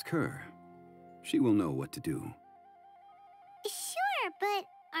you ask her, she will know what to do. Sure, but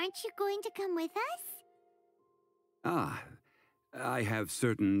aren't you going to come with us? Ah, I have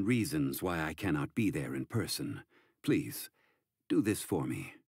certain reasons why I cannot be there in person. Please, do this for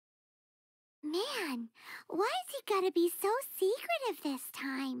me. Man, why's he gotta be so secretive this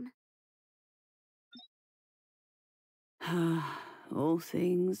time? All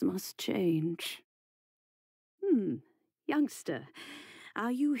things must change. Youngster,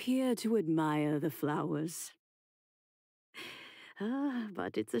 are you here to admire the flowers?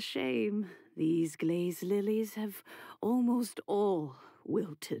 But it's a shame. These glazed lilies have almost all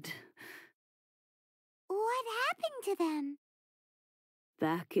wilted. What happened to them?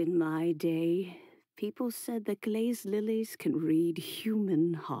 Back in my day, people said that glazed lilies can read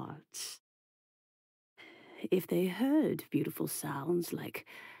human hearts. If they heard beautiful sounds like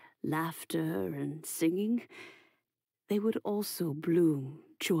laughter and singing, they would also bloom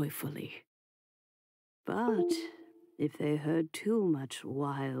joyfully. But if they heard too much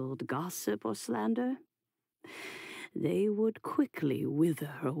wild gossip or slander, they would quickly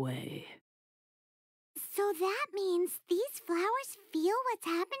wither away. So that means these flowers feel what's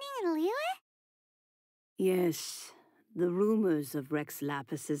happening in Liyue? Yes, the rumors of Rex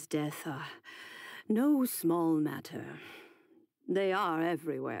Lapis's death are no small matter. They are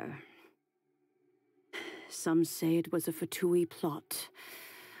everywhere. Some say it was a Fatui plot.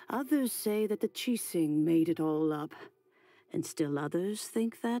 Others say that the Chising made it all up. And still others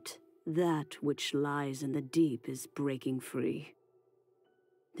think that which lies in the deep is breaking free.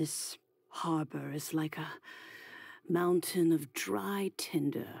 This harbor is like a mountain of dry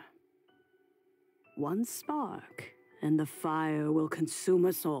tinder. One spark, and the fire will consume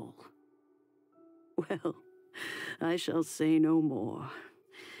us all. Well, I shall say no more.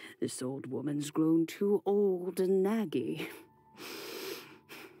 This old woman's grown too old and naggy.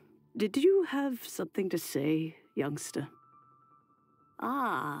 Did you have something to say, youngster?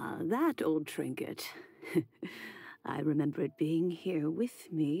 Ah, that old trinket. I remember it being here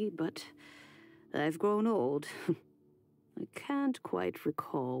with me, but I've grown old. I can't quite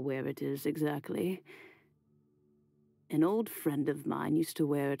recall where it is exactly. An old friend of mine used to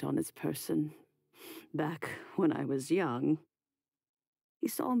wear it on his person, back when I was young. He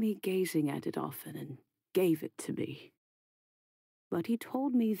saw me gazing at it often and gave it to me. But he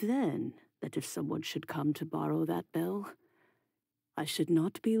told me then that if someone should come to borrow that bell, I should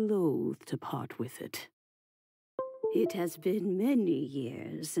not be loath to part with it. It has been many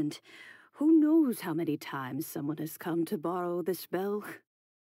years, and who knows how many times someone has come to borrow this bell.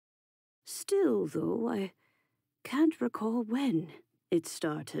 Still, though, I can't recall when it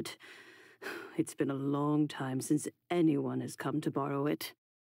started. It's been a long time since anyone has come to borrow it.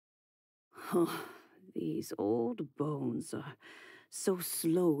 Oh, these old bones are so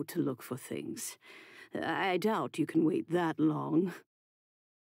slow to look for things. I doubt you can wait that long.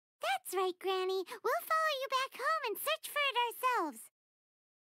 That's right, Granny. We'll follow you back home and search for it ourselves.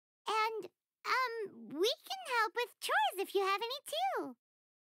 And, we can help with chores if you have any too.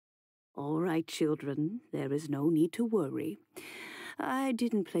 All right, children. There is no need to worry. I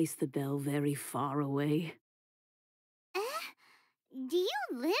didn't place the bell very far away. Do you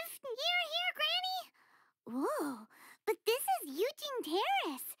live near here, Granny? Whoa, but this is Yujing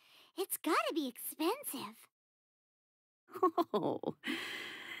Terrace. It's gotta be expensive. Oh,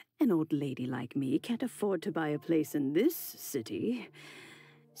 an old lady like me can't afford to buy a place in this city.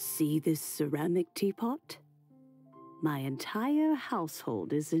 See this ceramic teapot? My entire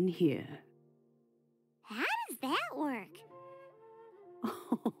household is in here. How does that work?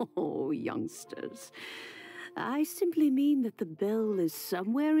 Oh, youngsters. I simply mean that the bell is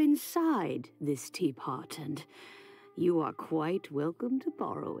somewhere inside this teapot, and you are quite welcome to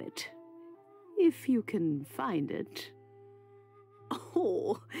borrow it. If you can find it.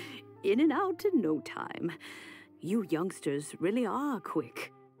 Oh, in and out in no time. You youngsters really are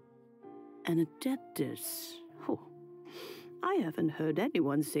quick. An adeptus. Oh, I haven't heard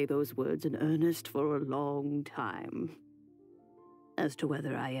anyone say those words in earnest for a long time. As to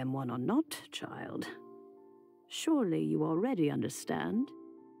whether I am one or not, child, surely you already understand.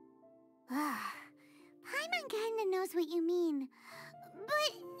 Paimon kinda knows what you mean.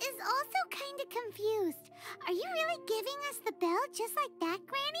 But is also kind of confused. Are you really giving us the bell just like that,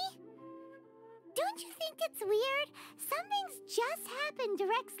 Granny? Don't you think it's weird? Something's just happened to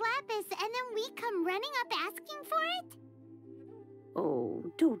Rex Lapis and then we come running up asking for it?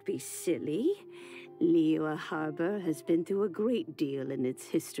 Oh, don't be silly. Liyue Harbor has been through a great deal in its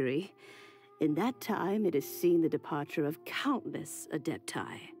history. In that time, it has seen the departure of countless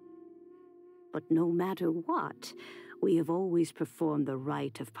Adepti. But no matter what, we have always performed the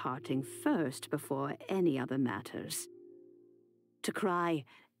rite of parting first before any other matters. To cry,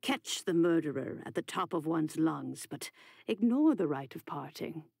 "Catch the murderer," at the top of one's lungs, but ignore the rite of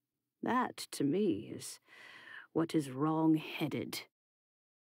parting. That, to me, is what is wrong-headed.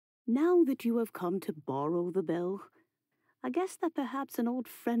 Now that you have come to borrow the bell, I guess that perhaps an old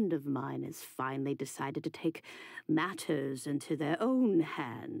friend of mine has finally decided to take matters into their own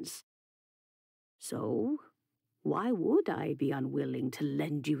hands. So, why would I be unwilling to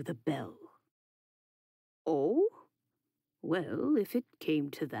lend you the bell? Oh? Well, if it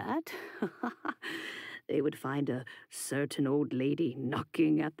came to that, they would find a certain old lady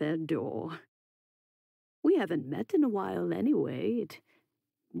knocking at their door. We haven't met in a while anyway. It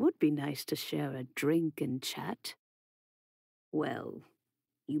would be nice to share a drink and chat. Well,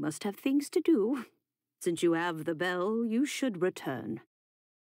 you must have things to do. Since you have the bell, you should return.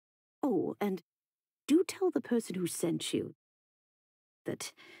 Oh, and do tell the person who sent you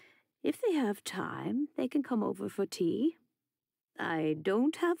that if they have time, they can come over for tea. I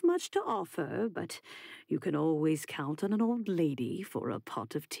don't have much to offer, but you can always count on an old lady for a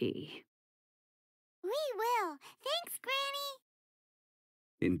pot of tea. We will. Thanks, Granny.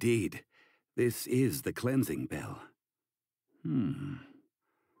 Indeed, this is the cleansing bell.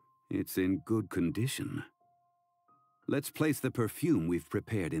 It's in good condition. Let's place the perfume we've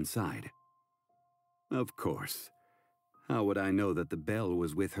prepared inside. Of course. How would I know that the bell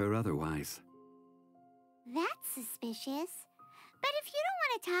was with her otherwise? That's suspicious. But if you don't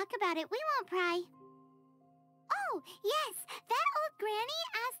want to talk about it, we won't pry. Oh, yes, that old granny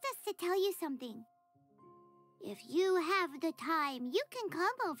asked us to tell you something. If you have the time, you can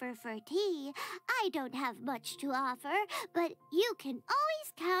come over for tea. I don't have much to offer, but you can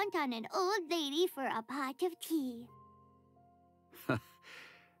always count on an old lady for a pot of tea.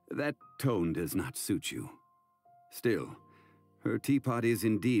 That tone does not suit you. Still, her teapot is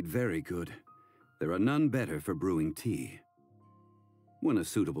indeed very good. There are none better for brewing tea. When a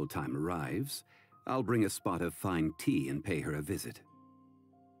suitable time arrives, I'll bring a spot of fine tea and pay her a visit.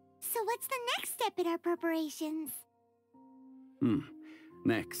 So what's the next step in our preparations?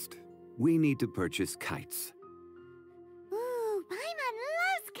 Next, we need to purchase kites. Ooh, Paimon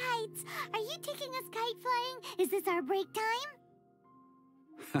loves kites! Are you taking us kite flying? Is this our break time?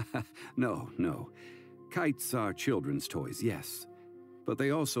 No. Kites are children's toys, yes. But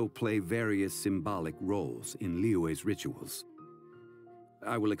they also play various symbolic roles in Liyue's rituals.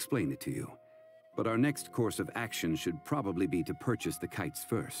 I will explain it to you. But our next course of action should probably be to purchase the kites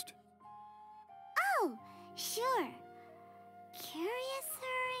first. Oh, sure.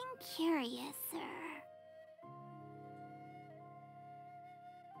 Curiouser and curiouser.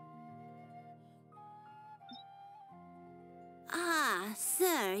 Ah,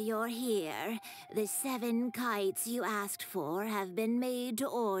 sir, you're here. The 7 kites you asked for have been made to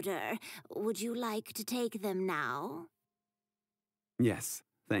order. Would you like to take them now? Yes,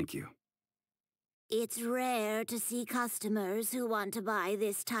 thank you. It's rare to see customers who want to buy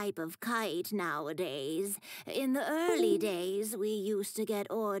this type of kite nowadays. In the early days, we used to get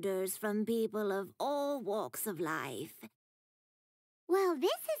orders from people of all walks of life. Well,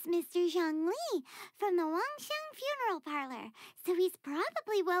 this is Mr. Zhongli from the Wangsheng Funeral Parlor, so he's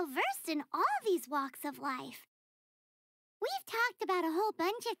probably well-versed in all these walks of life. We've talked about a whole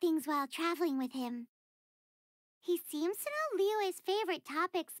bunch of things while traveling with him. He seems to know Liyue's favorite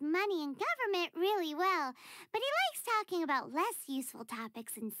topics, money and government, really well, but he likes talking about less useful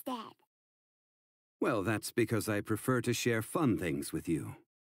topics instead. Well, that's because I prefer to share fun things with you.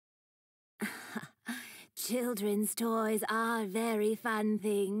 Children's toys are very fun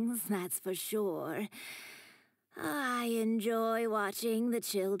things, that's for sure. I enjoy watching the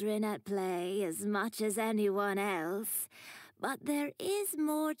children at play as much as anyone else, but there is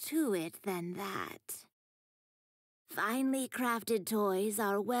more to it than that. Finely crafted toys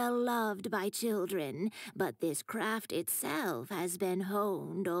are well loved by children, but this craft itself has been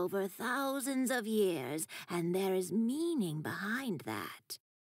honed over thousands of years, and there is meaning behind that.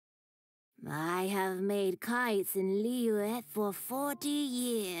 I have made kites in Liyue for 40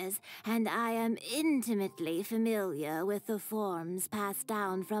 years, and I am intimately familiar with the forms passed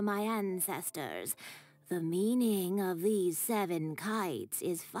down from my ancestors. The meaning of these 7 kites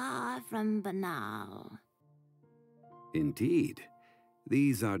is far from banal. Indeed.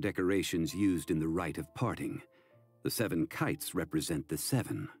 These are decorations used in the rite of parting. The 7 kites represent the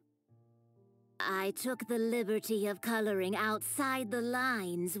 7. I took the liberty of coloring outside the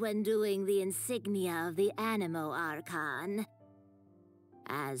lines when doing the insignia of the Animo Archon.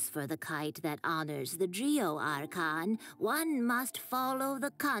 As for the kite that honors the Geo Archon, one must follow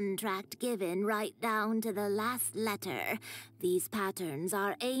the contract given right down to the last letter. These patterns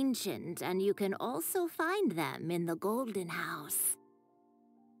are ancient, and you can also find them in the Golden House.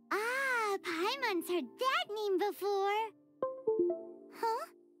 Ah, Paimon's heard that name before. Huh?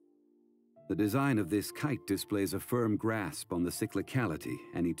 The design of this kite displays a firm grasp on the cyclicality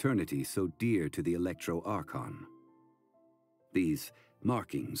and eternity so dear to the Electro Archon. These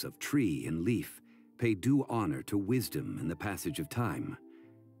markings of tree and leaf pay due honor to wisdom and the passage of time.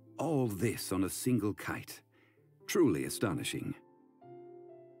 All this on a single kite. Truly astonishing.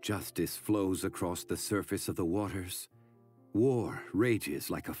 Justice flows across the surface of the waters. War rages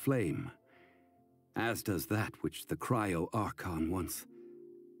like a flame, as does that which the Cryo Archon once...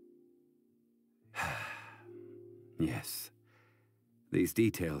 Yes, these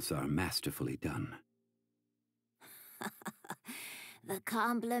details are masterfully done. The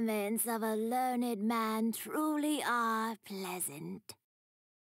compliments of a learned man truly are pleasant.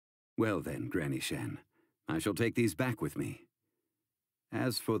 Well then, Granny Shen, I shall take these back with me.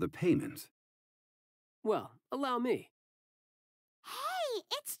 As for the payment... Well, allow me. Hey,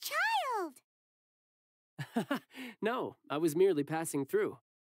 it's Child! No, I was merely passing through.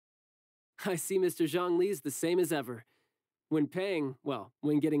 I see Mr. Zhongli's the same as ever. When paying, well,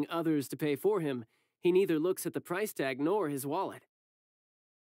 when getting others to pay for him, he neither looks at the price tag nor his wallet.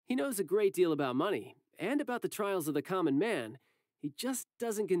 He knows a great deal about money, and about the trials of the common man. He just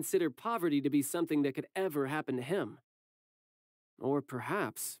doesn't consider poverty to be something that could ever happen to him. Or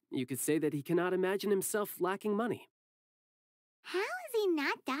perhaps you could say that he cannot imagine himself lacking money. How has he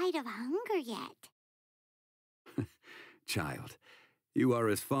not died of hunger yet? Child, you are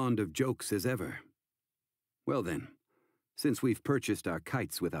as fond of jokes as ever. Well then, since we've purchased our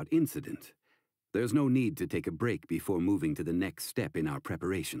kites without incident, there's no need to take a break before moving to the next step in our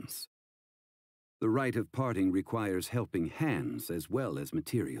preparations. The rite of parting requires helping hands as well as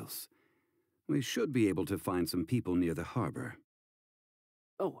materials. We should be able to find some people near the harbor.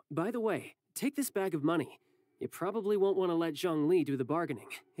 Oh, by the way, take this bag of money. You probably won't want to let Zhongli do the bargaining,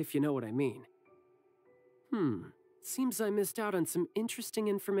 if you know what I mean. Seems I missed out on some interesting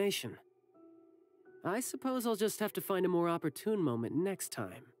information. I suppose I'll just have to find a more opportune moment next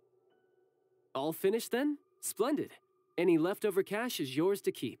time. All finished then? Splendid. Any leftover cash is yours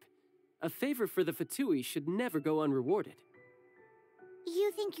to keep. A favor for the Fatui should never go unrewarded.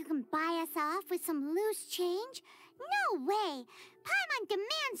 You think you can buy us off with some loose change? No way! Paimon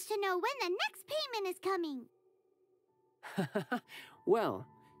demands to know when the next payment is coming. Well,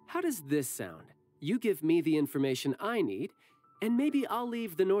 how does this sound? You give me the information I need, and maybe I'll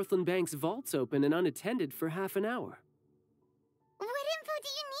leave the Northland Bank's vaults open and unattended for half an hour. What info do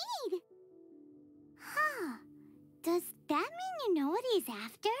you need? Huh. Does that mean you know what he's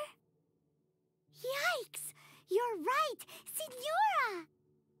after? Yikes! You're right! Signora!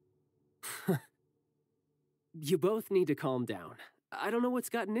 You both need to calm down. I don't know what's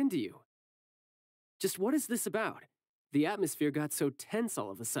gotten into you. Just what is this about? The atmosphere got so tense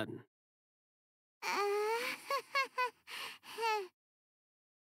all of a sudden.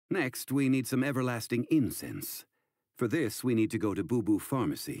 Next, we need some everlasting incense. For this, we need to go to Boo Boo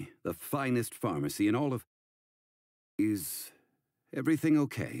Pharmacy, the finest pharmacy in all of... Is everything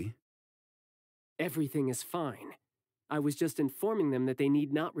okay? Everything is fine. I was just informing them that they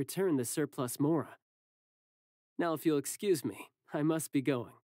need not return the surplus Mora. Now, if you'll excuse me, I must be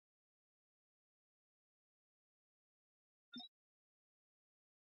going.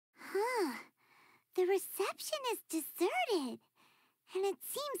 Huh. The reception is deserted. And it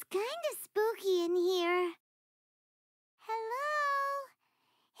seems kinda spooky in here. Hello?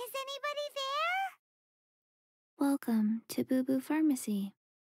 Is anybody there? Welcome to Boo Boo Pharmacy.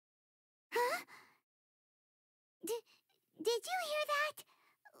 Huh? Did you hear that?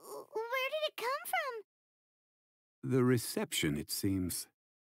 Where did it come from? The reception, it seems.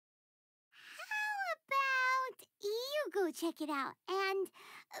 How about you go check it out, and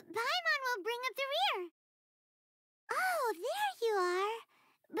Paimon will bring up the rear. Oh, there you are.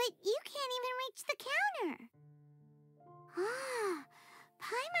 But you can't even reach the counter. Ah,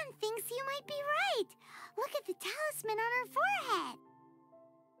 Paimon thinks you might be right. Look at the talisman on her forehead.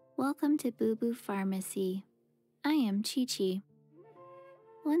 Welcome to Boo Boo Pharmacy. I am Chi-Chi.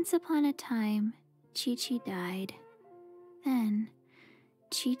 Once upon a time, Chi-Chi died. Then,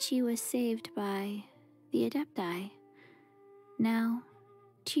 Chi-Chi was saved by the Adepti. Now,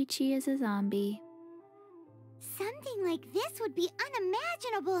 Chi-Chi is a zombie. Something like this would be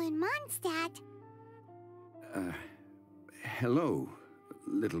unimaginable in Mondstadt. Hello,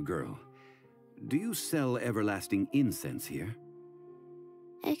 little girl. Do you sell everlasting incense here?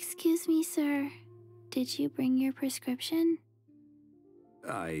 Excuse me, sir. Did you bring your prescription?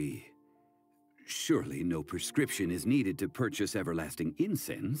 Surely no prescription is needed to purchase everlasting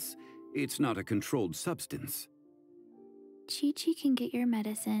incense. It's not a controlled substance. Chi-Chi can get your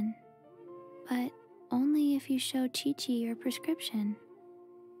medicine, but only if you show Chi-Chi your prescription.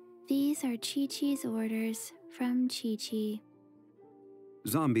 These are Chi-Chi's orders from Chi-Chi.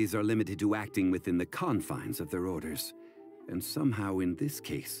 Zombies are limited to acting within the confines of their orders. And somehow in this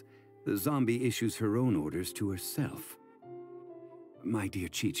case, the zombie issues her own orders to herself. My dear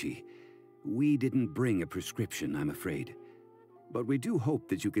Chi-Chi, we didn't bring a prescription, I'm afraid. But we do hope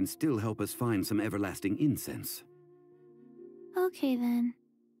that you can still help us find some everlasting incense. Okay then.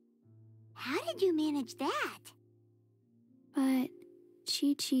 How did you manage that? But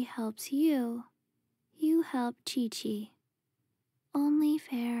Chi-Chi helps you. You help Chi-Chi. Only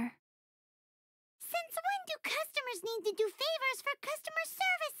fair. Since when do customers need to do favors for customer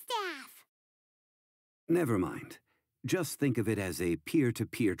service staff? Never mind. Just think of it as a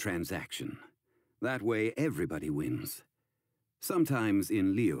peer-to-peer transaction. That way everybody wins. Sometimes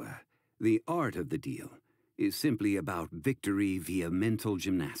in Liyue, the art of the deal is simply about victory via mental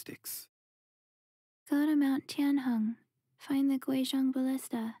gymnastics. Go to Mount Tianheng, find the Guizhong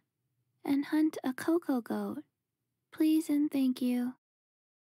Ballista, and hunt a cocoa goat. Please and thank you.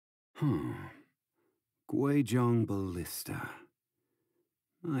 Guizhong Ballista.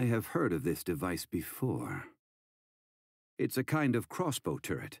 I have heard of this device before. It's a kind of crossbow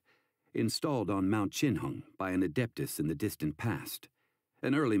turret, installed on Mount Tianheng by an adeptus in the distant past,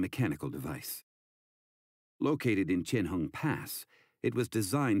 an early mechanical device. Located in Tianheng Pass, it was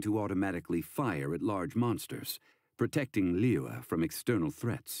designed to automatically fire at large monsters, protecting Liyue from external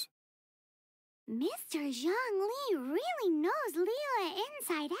threats. Mr. Zhongli really knows Liyue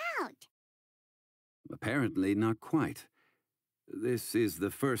inside out. Apparently not quite. This is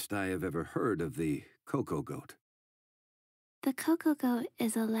the first I have ever heard of the cocoa goat. The cocoa goat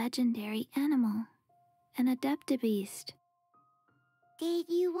is a legendary animal, an adeptibeast. Did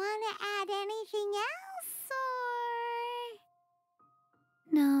you want to add anything else,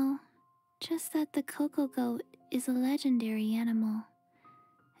 or...? No, just that the cocoa goat is a legendary animal,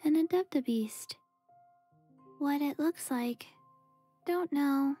 an adeptibeast. What it looks like, don't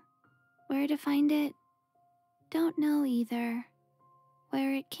know. Where to find it, don't know either.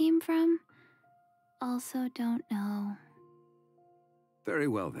 Where it came from, also don't know. Very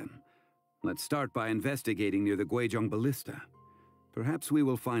well then. Let's start by investigating near the Guizhong Ballista. Perhaps we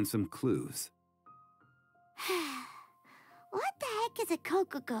will find some clues. What the heck is a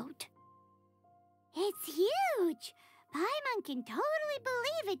cocoa goat? It's huge! Paimon can totally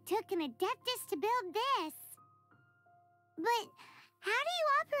believe it took an adeptus to build this. But how do you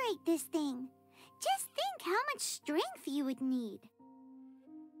operate this thing? Just think how much strength you would need.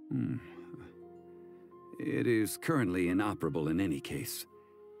 It is currently inoperable in any case.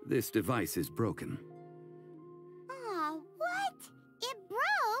 This device is broken. Aw, what? It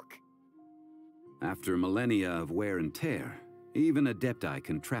broke? After millennia of wear and tear, even Adepti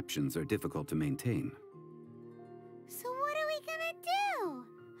contraptions are difficult to maintain. So what are we gonna do?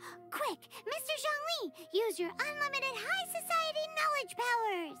 Quick, Mr. Zhongli, use your unlimited high society knowledge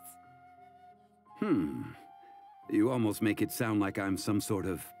powers! You almost make it sound like I'm some sort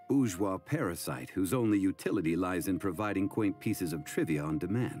of bourgeois parasite whose only utility lies in providing quaint pieces of trivia on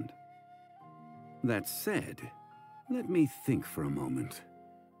demand. That said, let me think for a moment.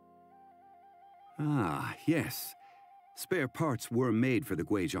 Ah, yes. Spare parts were made for the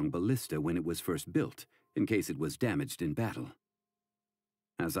Guizhong Ballista when it was first built, in case it was damaged in battle.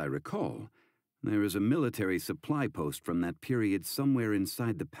 As I recall, there is a military supply post from that period somewhere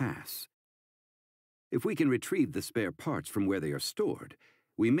inside the pass. If we can retrieve the spare parts from where they are stored,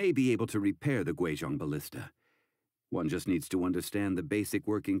 we may be able to repair the Guizhong Ballista. One just needs to understand the basic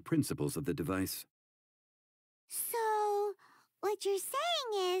working principles of the device. So, what you're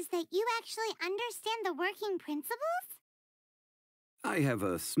saying is that you actually understand the working principles? I have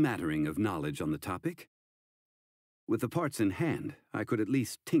a smattering of knowledge on the topic. With the parts in hand, I could at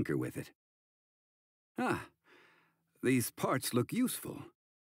least tinker with it. Ah, these parts look useful.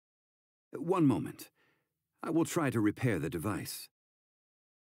 One moment. I will try to repair the device.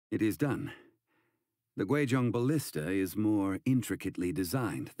 It is done. The Guizhong Ballista is more intricately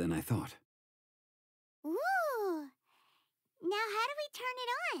designed than I thought.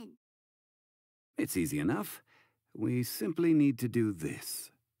 It's easy enough. We simply need to do this.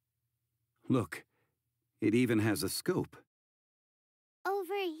 Look, it even has a scope.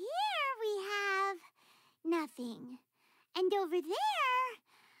 Over here we have nothing. And over there,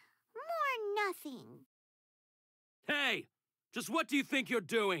 more nothing. Hey! Just what do you think you're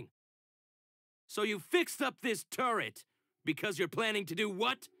doing? So you fixed up this turret because you're planning to do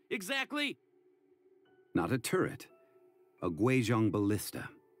what, exactly? Not a turret. A Guizhong ballista.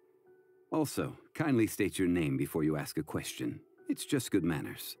 Also, kindly state your name before you ask a question. It's just good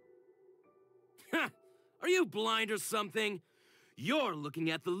manners. Ha! Are you blind or something? You're looking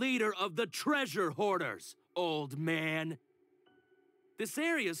at the leader of the treasure hoarders, old man. This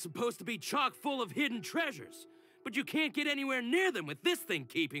area's supposed to be chock full of hidden treasures, but you can't get anywhere near them with this thing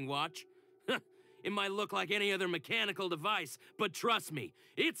keeping watch. It might look like any other mechanical device, but trust me,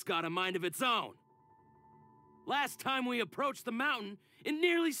 it's got a mind of its own. Last time we approached the mountain, it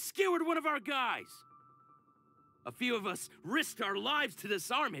nearly skewered one of our guys. A few of us risked our lives to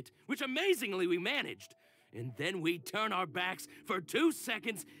disarm it, which amazingly we managed. And then we turn our backs for 2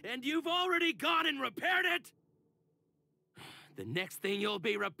 seconds, and you've already gone and repaired it! The next thing you'll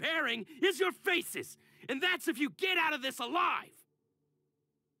be repairing is your faces, and that's if you get out of this alive!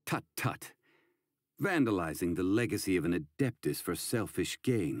 Tut tut. Vandalizing the legacy of an Adeptus for selfish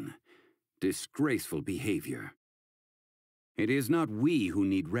gain. Disgraceful behavior. It is not we who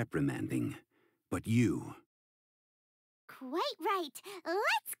need reprimanding, but you. Quite right.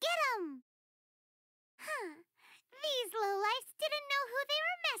 Let's get 'em! Huh. These lowlifes didn't know who they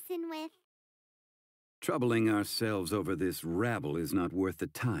were messing with. Troubling ourselves over this rabble is not worth the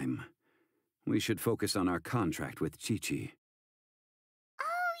time. We should focus on our contract with Chi-Chi.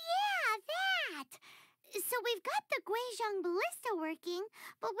 Oh yeah, that! So we've got the Guizhong ballista working,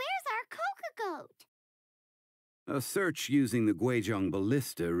 but where's our Coca goat? A search using the Guizhong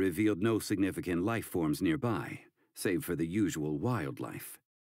ballista revealed no significant life forms nearby, save for the usual wildlife.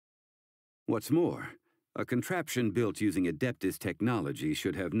 What's more, a contraption built using Adeptus technology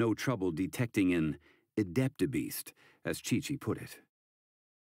should have no trouble detecting an Adeptabeast, as Chi-Chi put it.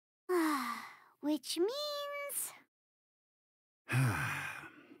 Which means...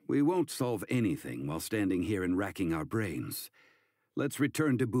 We won't solve anything while standing here and racking our brains. Let's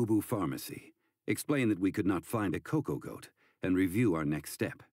return to Boo Boo Pharmacy, explain that we could not find a Coco Goat, and review our next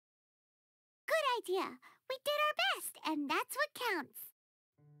step. Good idea. We did our best, and that's what counts.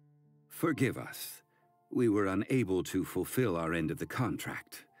 Forgive us. We were unable to fulfill our end of the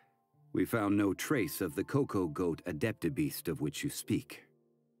contract. We found no trace of the Coco Goat Adeptabeast of which you speak.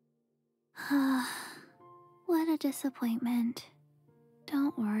 What a disappointment.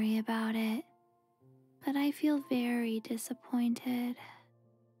 Don't worry about it. But I feel very disappointed.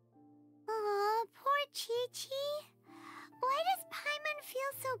 Aw, poor Chi-Chi. Why does Paimon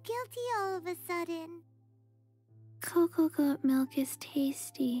feel so guilty all of a sudden? Coco goat milk is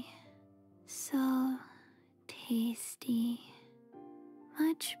tasty. So tasty.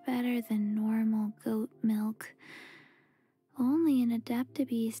 Much better than normal goat milk. Only an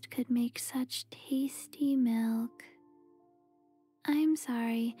Adeptabeast could make such tasty milk. I'm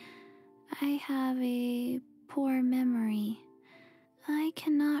sorry. I have a poor memory. I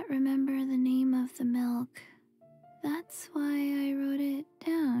cannot remember the name of the milk. That's why I wrote it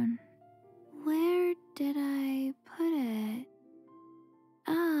down. Where did I put it?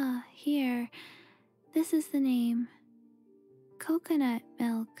 Ah, here. This is the name. Coconut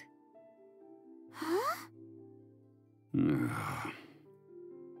milk. Huh?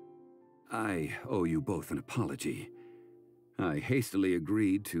 I owe you both an apology. I hastily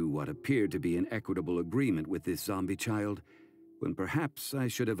agreed to what appeared to be an equitable agreement with this zombie child, when perhaps I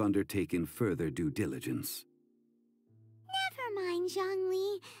should have undertaken further due diligence. Never mind,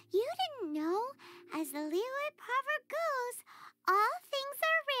 Zhongli. You didn't know. As the Liyue proverb goes, all things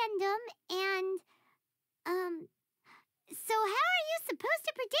are random and, so how are you supposed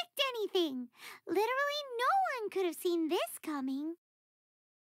to predict anything? Literally no one could have seen this coming.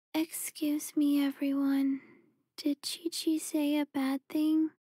 Excuse me, everyone. Did Chi-Chi say a bad thing?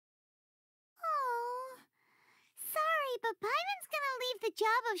 Oh, sorry, but Paimon's gonna leave the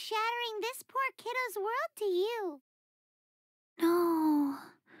job of shattering this poor kiddo's world to you. No.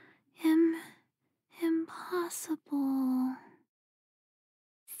 Impossible.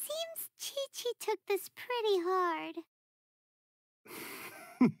 Seems Chi-Chi took this pretty hard.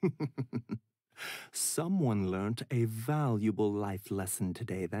 Someone learnt a valuable life lesson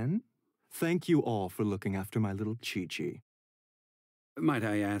today, then. Thank you all for looking after my little Chi-Chi. Might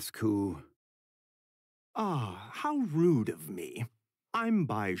I ask who? Ah, how rude of me. I'm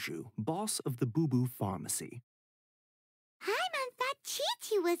Baiju, boss of the Boo Boo Pharmacy. Paimon thought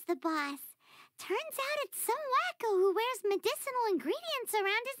Chi-Chi was the boss. Turns out it's some wacko who wears medicinal ingredients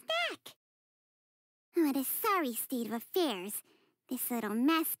around his neck. What a sorry state of affairs. This little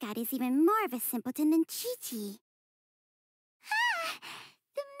mascot is even more of a simpleton than Chi-Chi. Ah!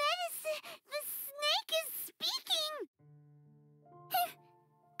 The snake is speaking!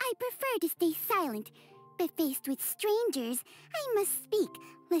 I prefer to stay silent, but faced with strangers, I must speak,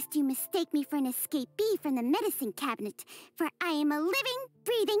 lest you mistake me for an escapee from the medicine cabinet, for I am a living,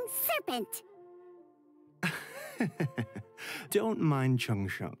 breathing serpent! Don't mind Chung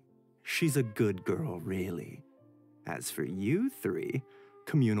Sheng. She's a good girl, really. As for you three,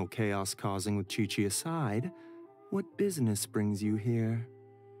 communal chaos causing with Chi-Chi aside, what business brings you here?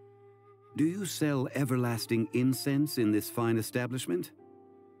 Do you sell everlasting incense in this fine establishment?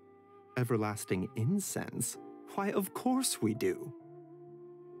 Everlasting incense? Why, of course we do.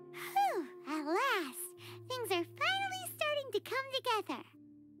 Whew, at last! Things are finally starting to come together.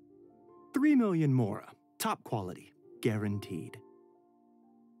 3 million mora. Top quality. Guaranteed.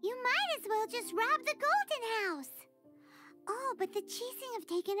 You might as well just rob the Golden House. Oh, but the Qixing have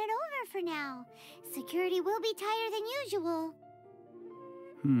taken it over for now. Security will be tighter than usual.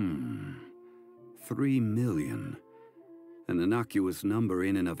 3 million. An innocuous number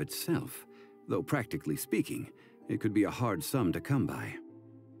in and of itself, though practically speaking, it could be a hard sum to come by.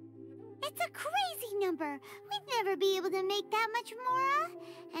 It's a crazy number. We'd never be able to make that much mora.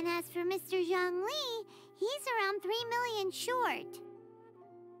 And as for Mr. Zhang Li, he's around 3 million short.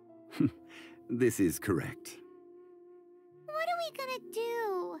 This is correct. What are we gonna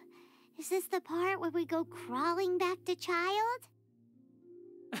do? Is this the part where we go crawling back to Child?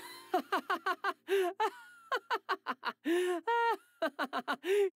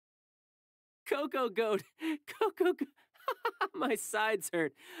 Coco Goat! Coco Goat! My sides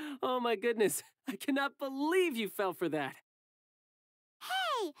hurt. Oh my goodness. I cannot believe you fell for that.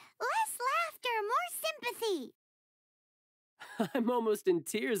 Hey, less laughter, more sympathy. I'm almost in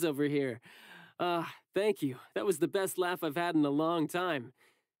tears over here. Thank you. That was the best laugh I've had in a long time.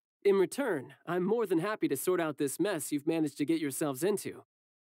 In return, I'm more than happy to sort out this mess you've managed to get yourselves into.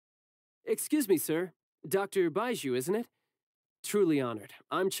 Excuse me, sir. Dr. Baiju, isn't it? Truly honored.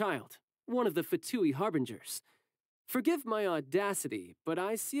 I'm Child, one of the Fatui Harbingers. Forgive my audacity, but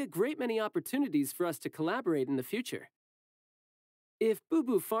I see a great many opportunities for us to collaborate in the future. If Boo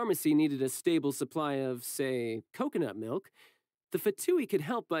Boo Pharmacy needed a stable supply of, say, coconut milk, the Fatui could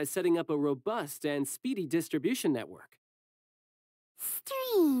help by setting up a robust and speedy distribution network.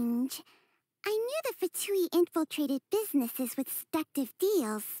 Strange. I knew the Fatui infiltrated businesses with seductive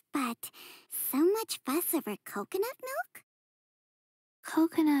deals, but so much fuss over coconut milk?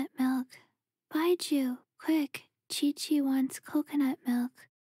 Coconut milk. Baiju, quick. Chi-Chi wants coconut milk.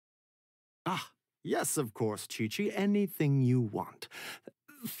 Ah, yes, of course, Chi-Chi. Anything you want.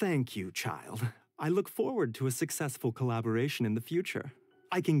 Thank you, Child. I look forward to a successful collaboration in the future.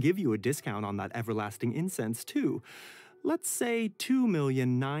 I can give you a discount on that everlasting incense, too. Let's say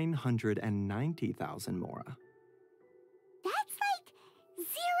 2,990,000 mora. That's like 0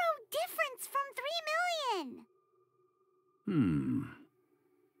 difference from 3 million.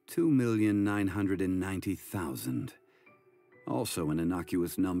 2,990,000. Also an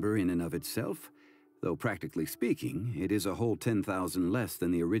innocuous number in and of itself, though practically speaking, it is a whole 10,000 less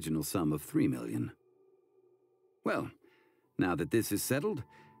than the original sum of 3 million. Well, now that this is settled,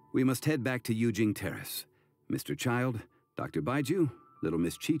 we must head back to Yujing Terrace. Mr. Child, Dr. Baiju, little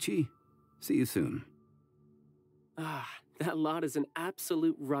Miss Chi-Chi, see you soon. That lot is an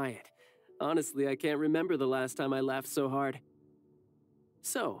absolute riot. Honestly, I can't remember the last time I laughed so hard.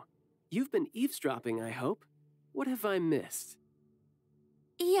 So, you've been eavesdropping, I hope. What have I missed?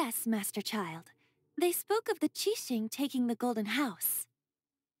 Yes, Master Child. They spoke of the Qixing taking the Golden House.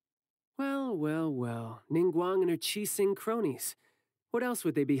 Well, well, well. Ningguang and her Qixing cronies. What else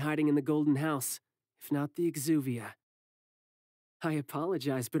would they be hiding in the Golden House, if not the Exuvia? I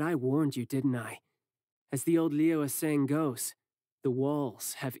apologize, but I warned you, didn't I? As the old Liyue saying goes, the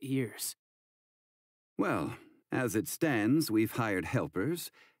walls have ears. Well, as it stands, we've hired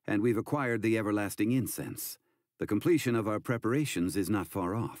helpers, and we've acquired the everlasting incense. The completion of our preparations is not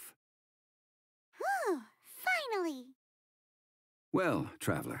far off. Whew, finally! Well,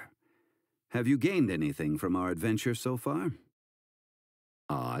 traveler, have you gained anything from our adventure so far?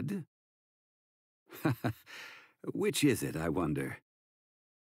 Odd? Which is it, I wonder?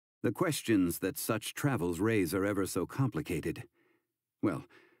 The questions that such travels raise are ever so complicated. Well,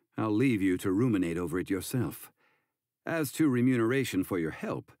 I'll leave you to ruminate over it yourself. As to remuneration for your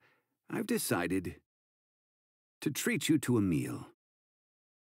help, I've decided to treat you to a meal.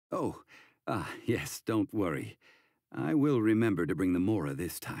 Oh, yes, don't worry. I will remember to bring the mora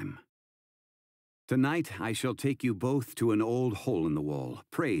this time. Tonight, I shall take you both to an old hole-in-the-wall,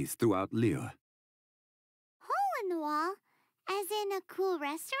 praised throughout Liyue. Hole-in-the-wall? As in a cool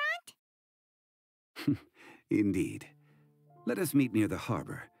restaurant? Indeed. Let us meet near the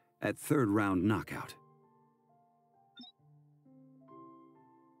harbor, at third round knockout.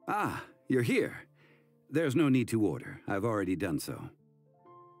 Ah, you're here. There's no need to order. I've already done so.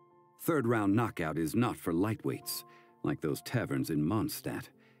 Third round knockout is not for lightweights, like those taverns in Mondstadt.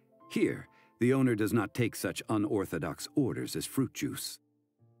 Here, the owner does not take such unorthodox orders as fruit juice.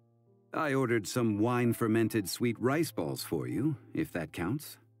 I ordered some wine-fermented sweet rice balls for you, if that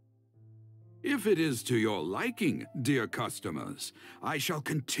counts. If it is to your liking, dear customers, I shall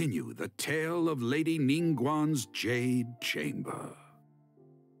continue the tale of Lady Ningguang's Jade Chamber.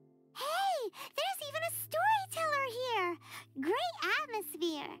 Hey, there's even a storyteller here! Great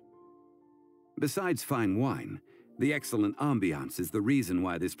atmosphere! Besides fine wine, the excellent ambiance is the reason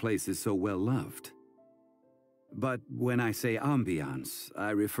why this place is so well loved. But when I say ambiance, I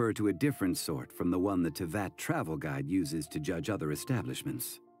refer to a different sort from the one the Tevat travel guide uses to judge other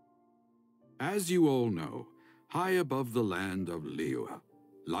establishments. As you all know, high above the land of Liyue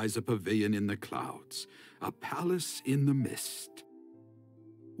lies a pavilion in the clouds, a palace in the mist.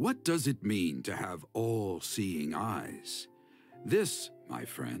 What does it mean to have all-seeing eyes? This, my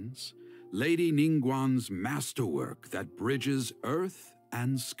friends, Lady Ningguang's masterwork that bridges earth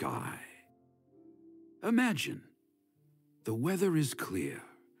and sky. Imagine, the weather is clear,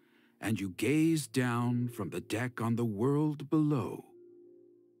 and you gaze down from the deck on the world below.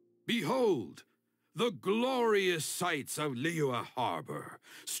 Behold, the glorious sights of Liyue Harbor,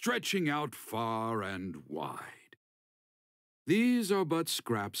 stretching out far and wide. These are but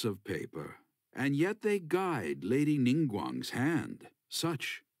scraps of paper, and yet they guide Lady Ningguang's hand.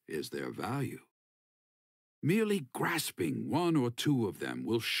 Such is their value. Merely grasping one or two of them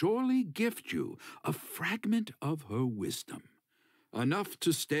will surely gift you a fragment of her wisdom, enough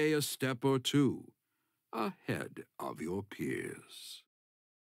to stay a step or two ahead of your peers.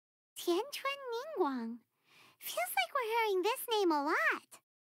 Tianquan Ningguang. Feels like we're hearing this name a lot.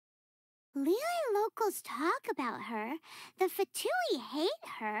 Liyue locals talk about her. The Fatui hate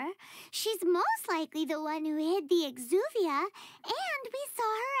her. She's most likely the one who hid the exuvia, and we saw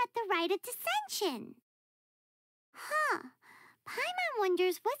her at the rite of dissension. Huh. Paimon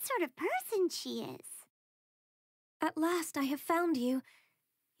wonders what sort of person she is. At last I have found you.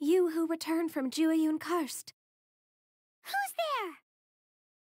 You who returned from Jueyun Karst. Who's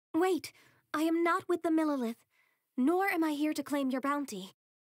there? Wait, I am not with the Millelith, nor am I here to claim your bounty.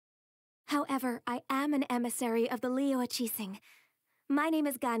 However, I am an emissary of the Liyue Qixing. My name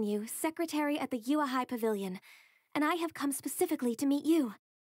is Ganyu, secretary at the Yuehai Pavilion, and I have come specifically to meet you.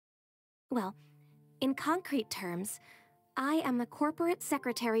 Well, in concrete terms, I am the corporate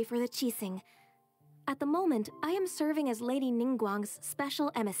secretary for the Qixing. At the moment, I am serving as Lady Ningguang's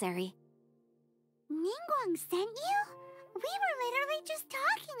special emissary. Ningguang sent you? We were literally just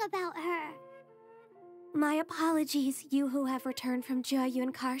talking about her. My apologies, you who have returned from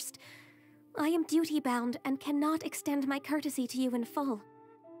Jueyun Karst. I am duty-bound and cannot extend my courtesy to you in full.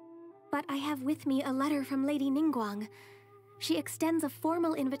 But I have with me a letter from Lady Ningguang. She extends a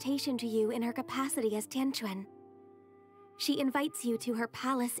formal invitation to you in her capacity as Tianquan. She invites you to her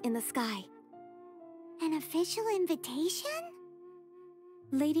palace in the sky. An official invitation?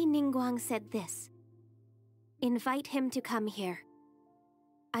 Lady Ningguang said this. Invite him to come here.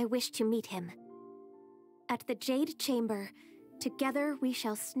 I wish to meet him. At the Jade Chamber, together we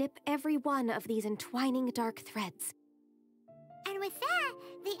shall snip every one of these entwining dark threads. And with that,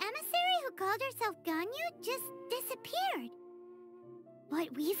 the emissary who called herself Ganyu just disappeared.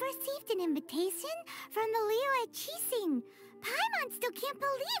 But we've received an invitation from the Liyue Qixing. Paimon still can't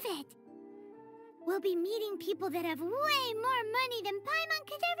believe it. We'll be meeting people that have way more money than Paimon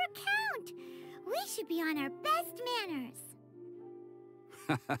could ever count. We should be on our best manners.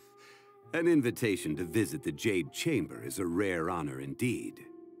 An invitation to visit the Jade Chamber is a rare honor indeed.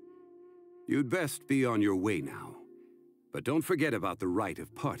 You'd best be on your way now. But don't forget about the rite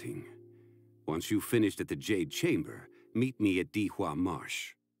of parting. Once you've finished at the Jade Chamber, meet me at Dihua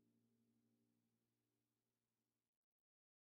Marsh.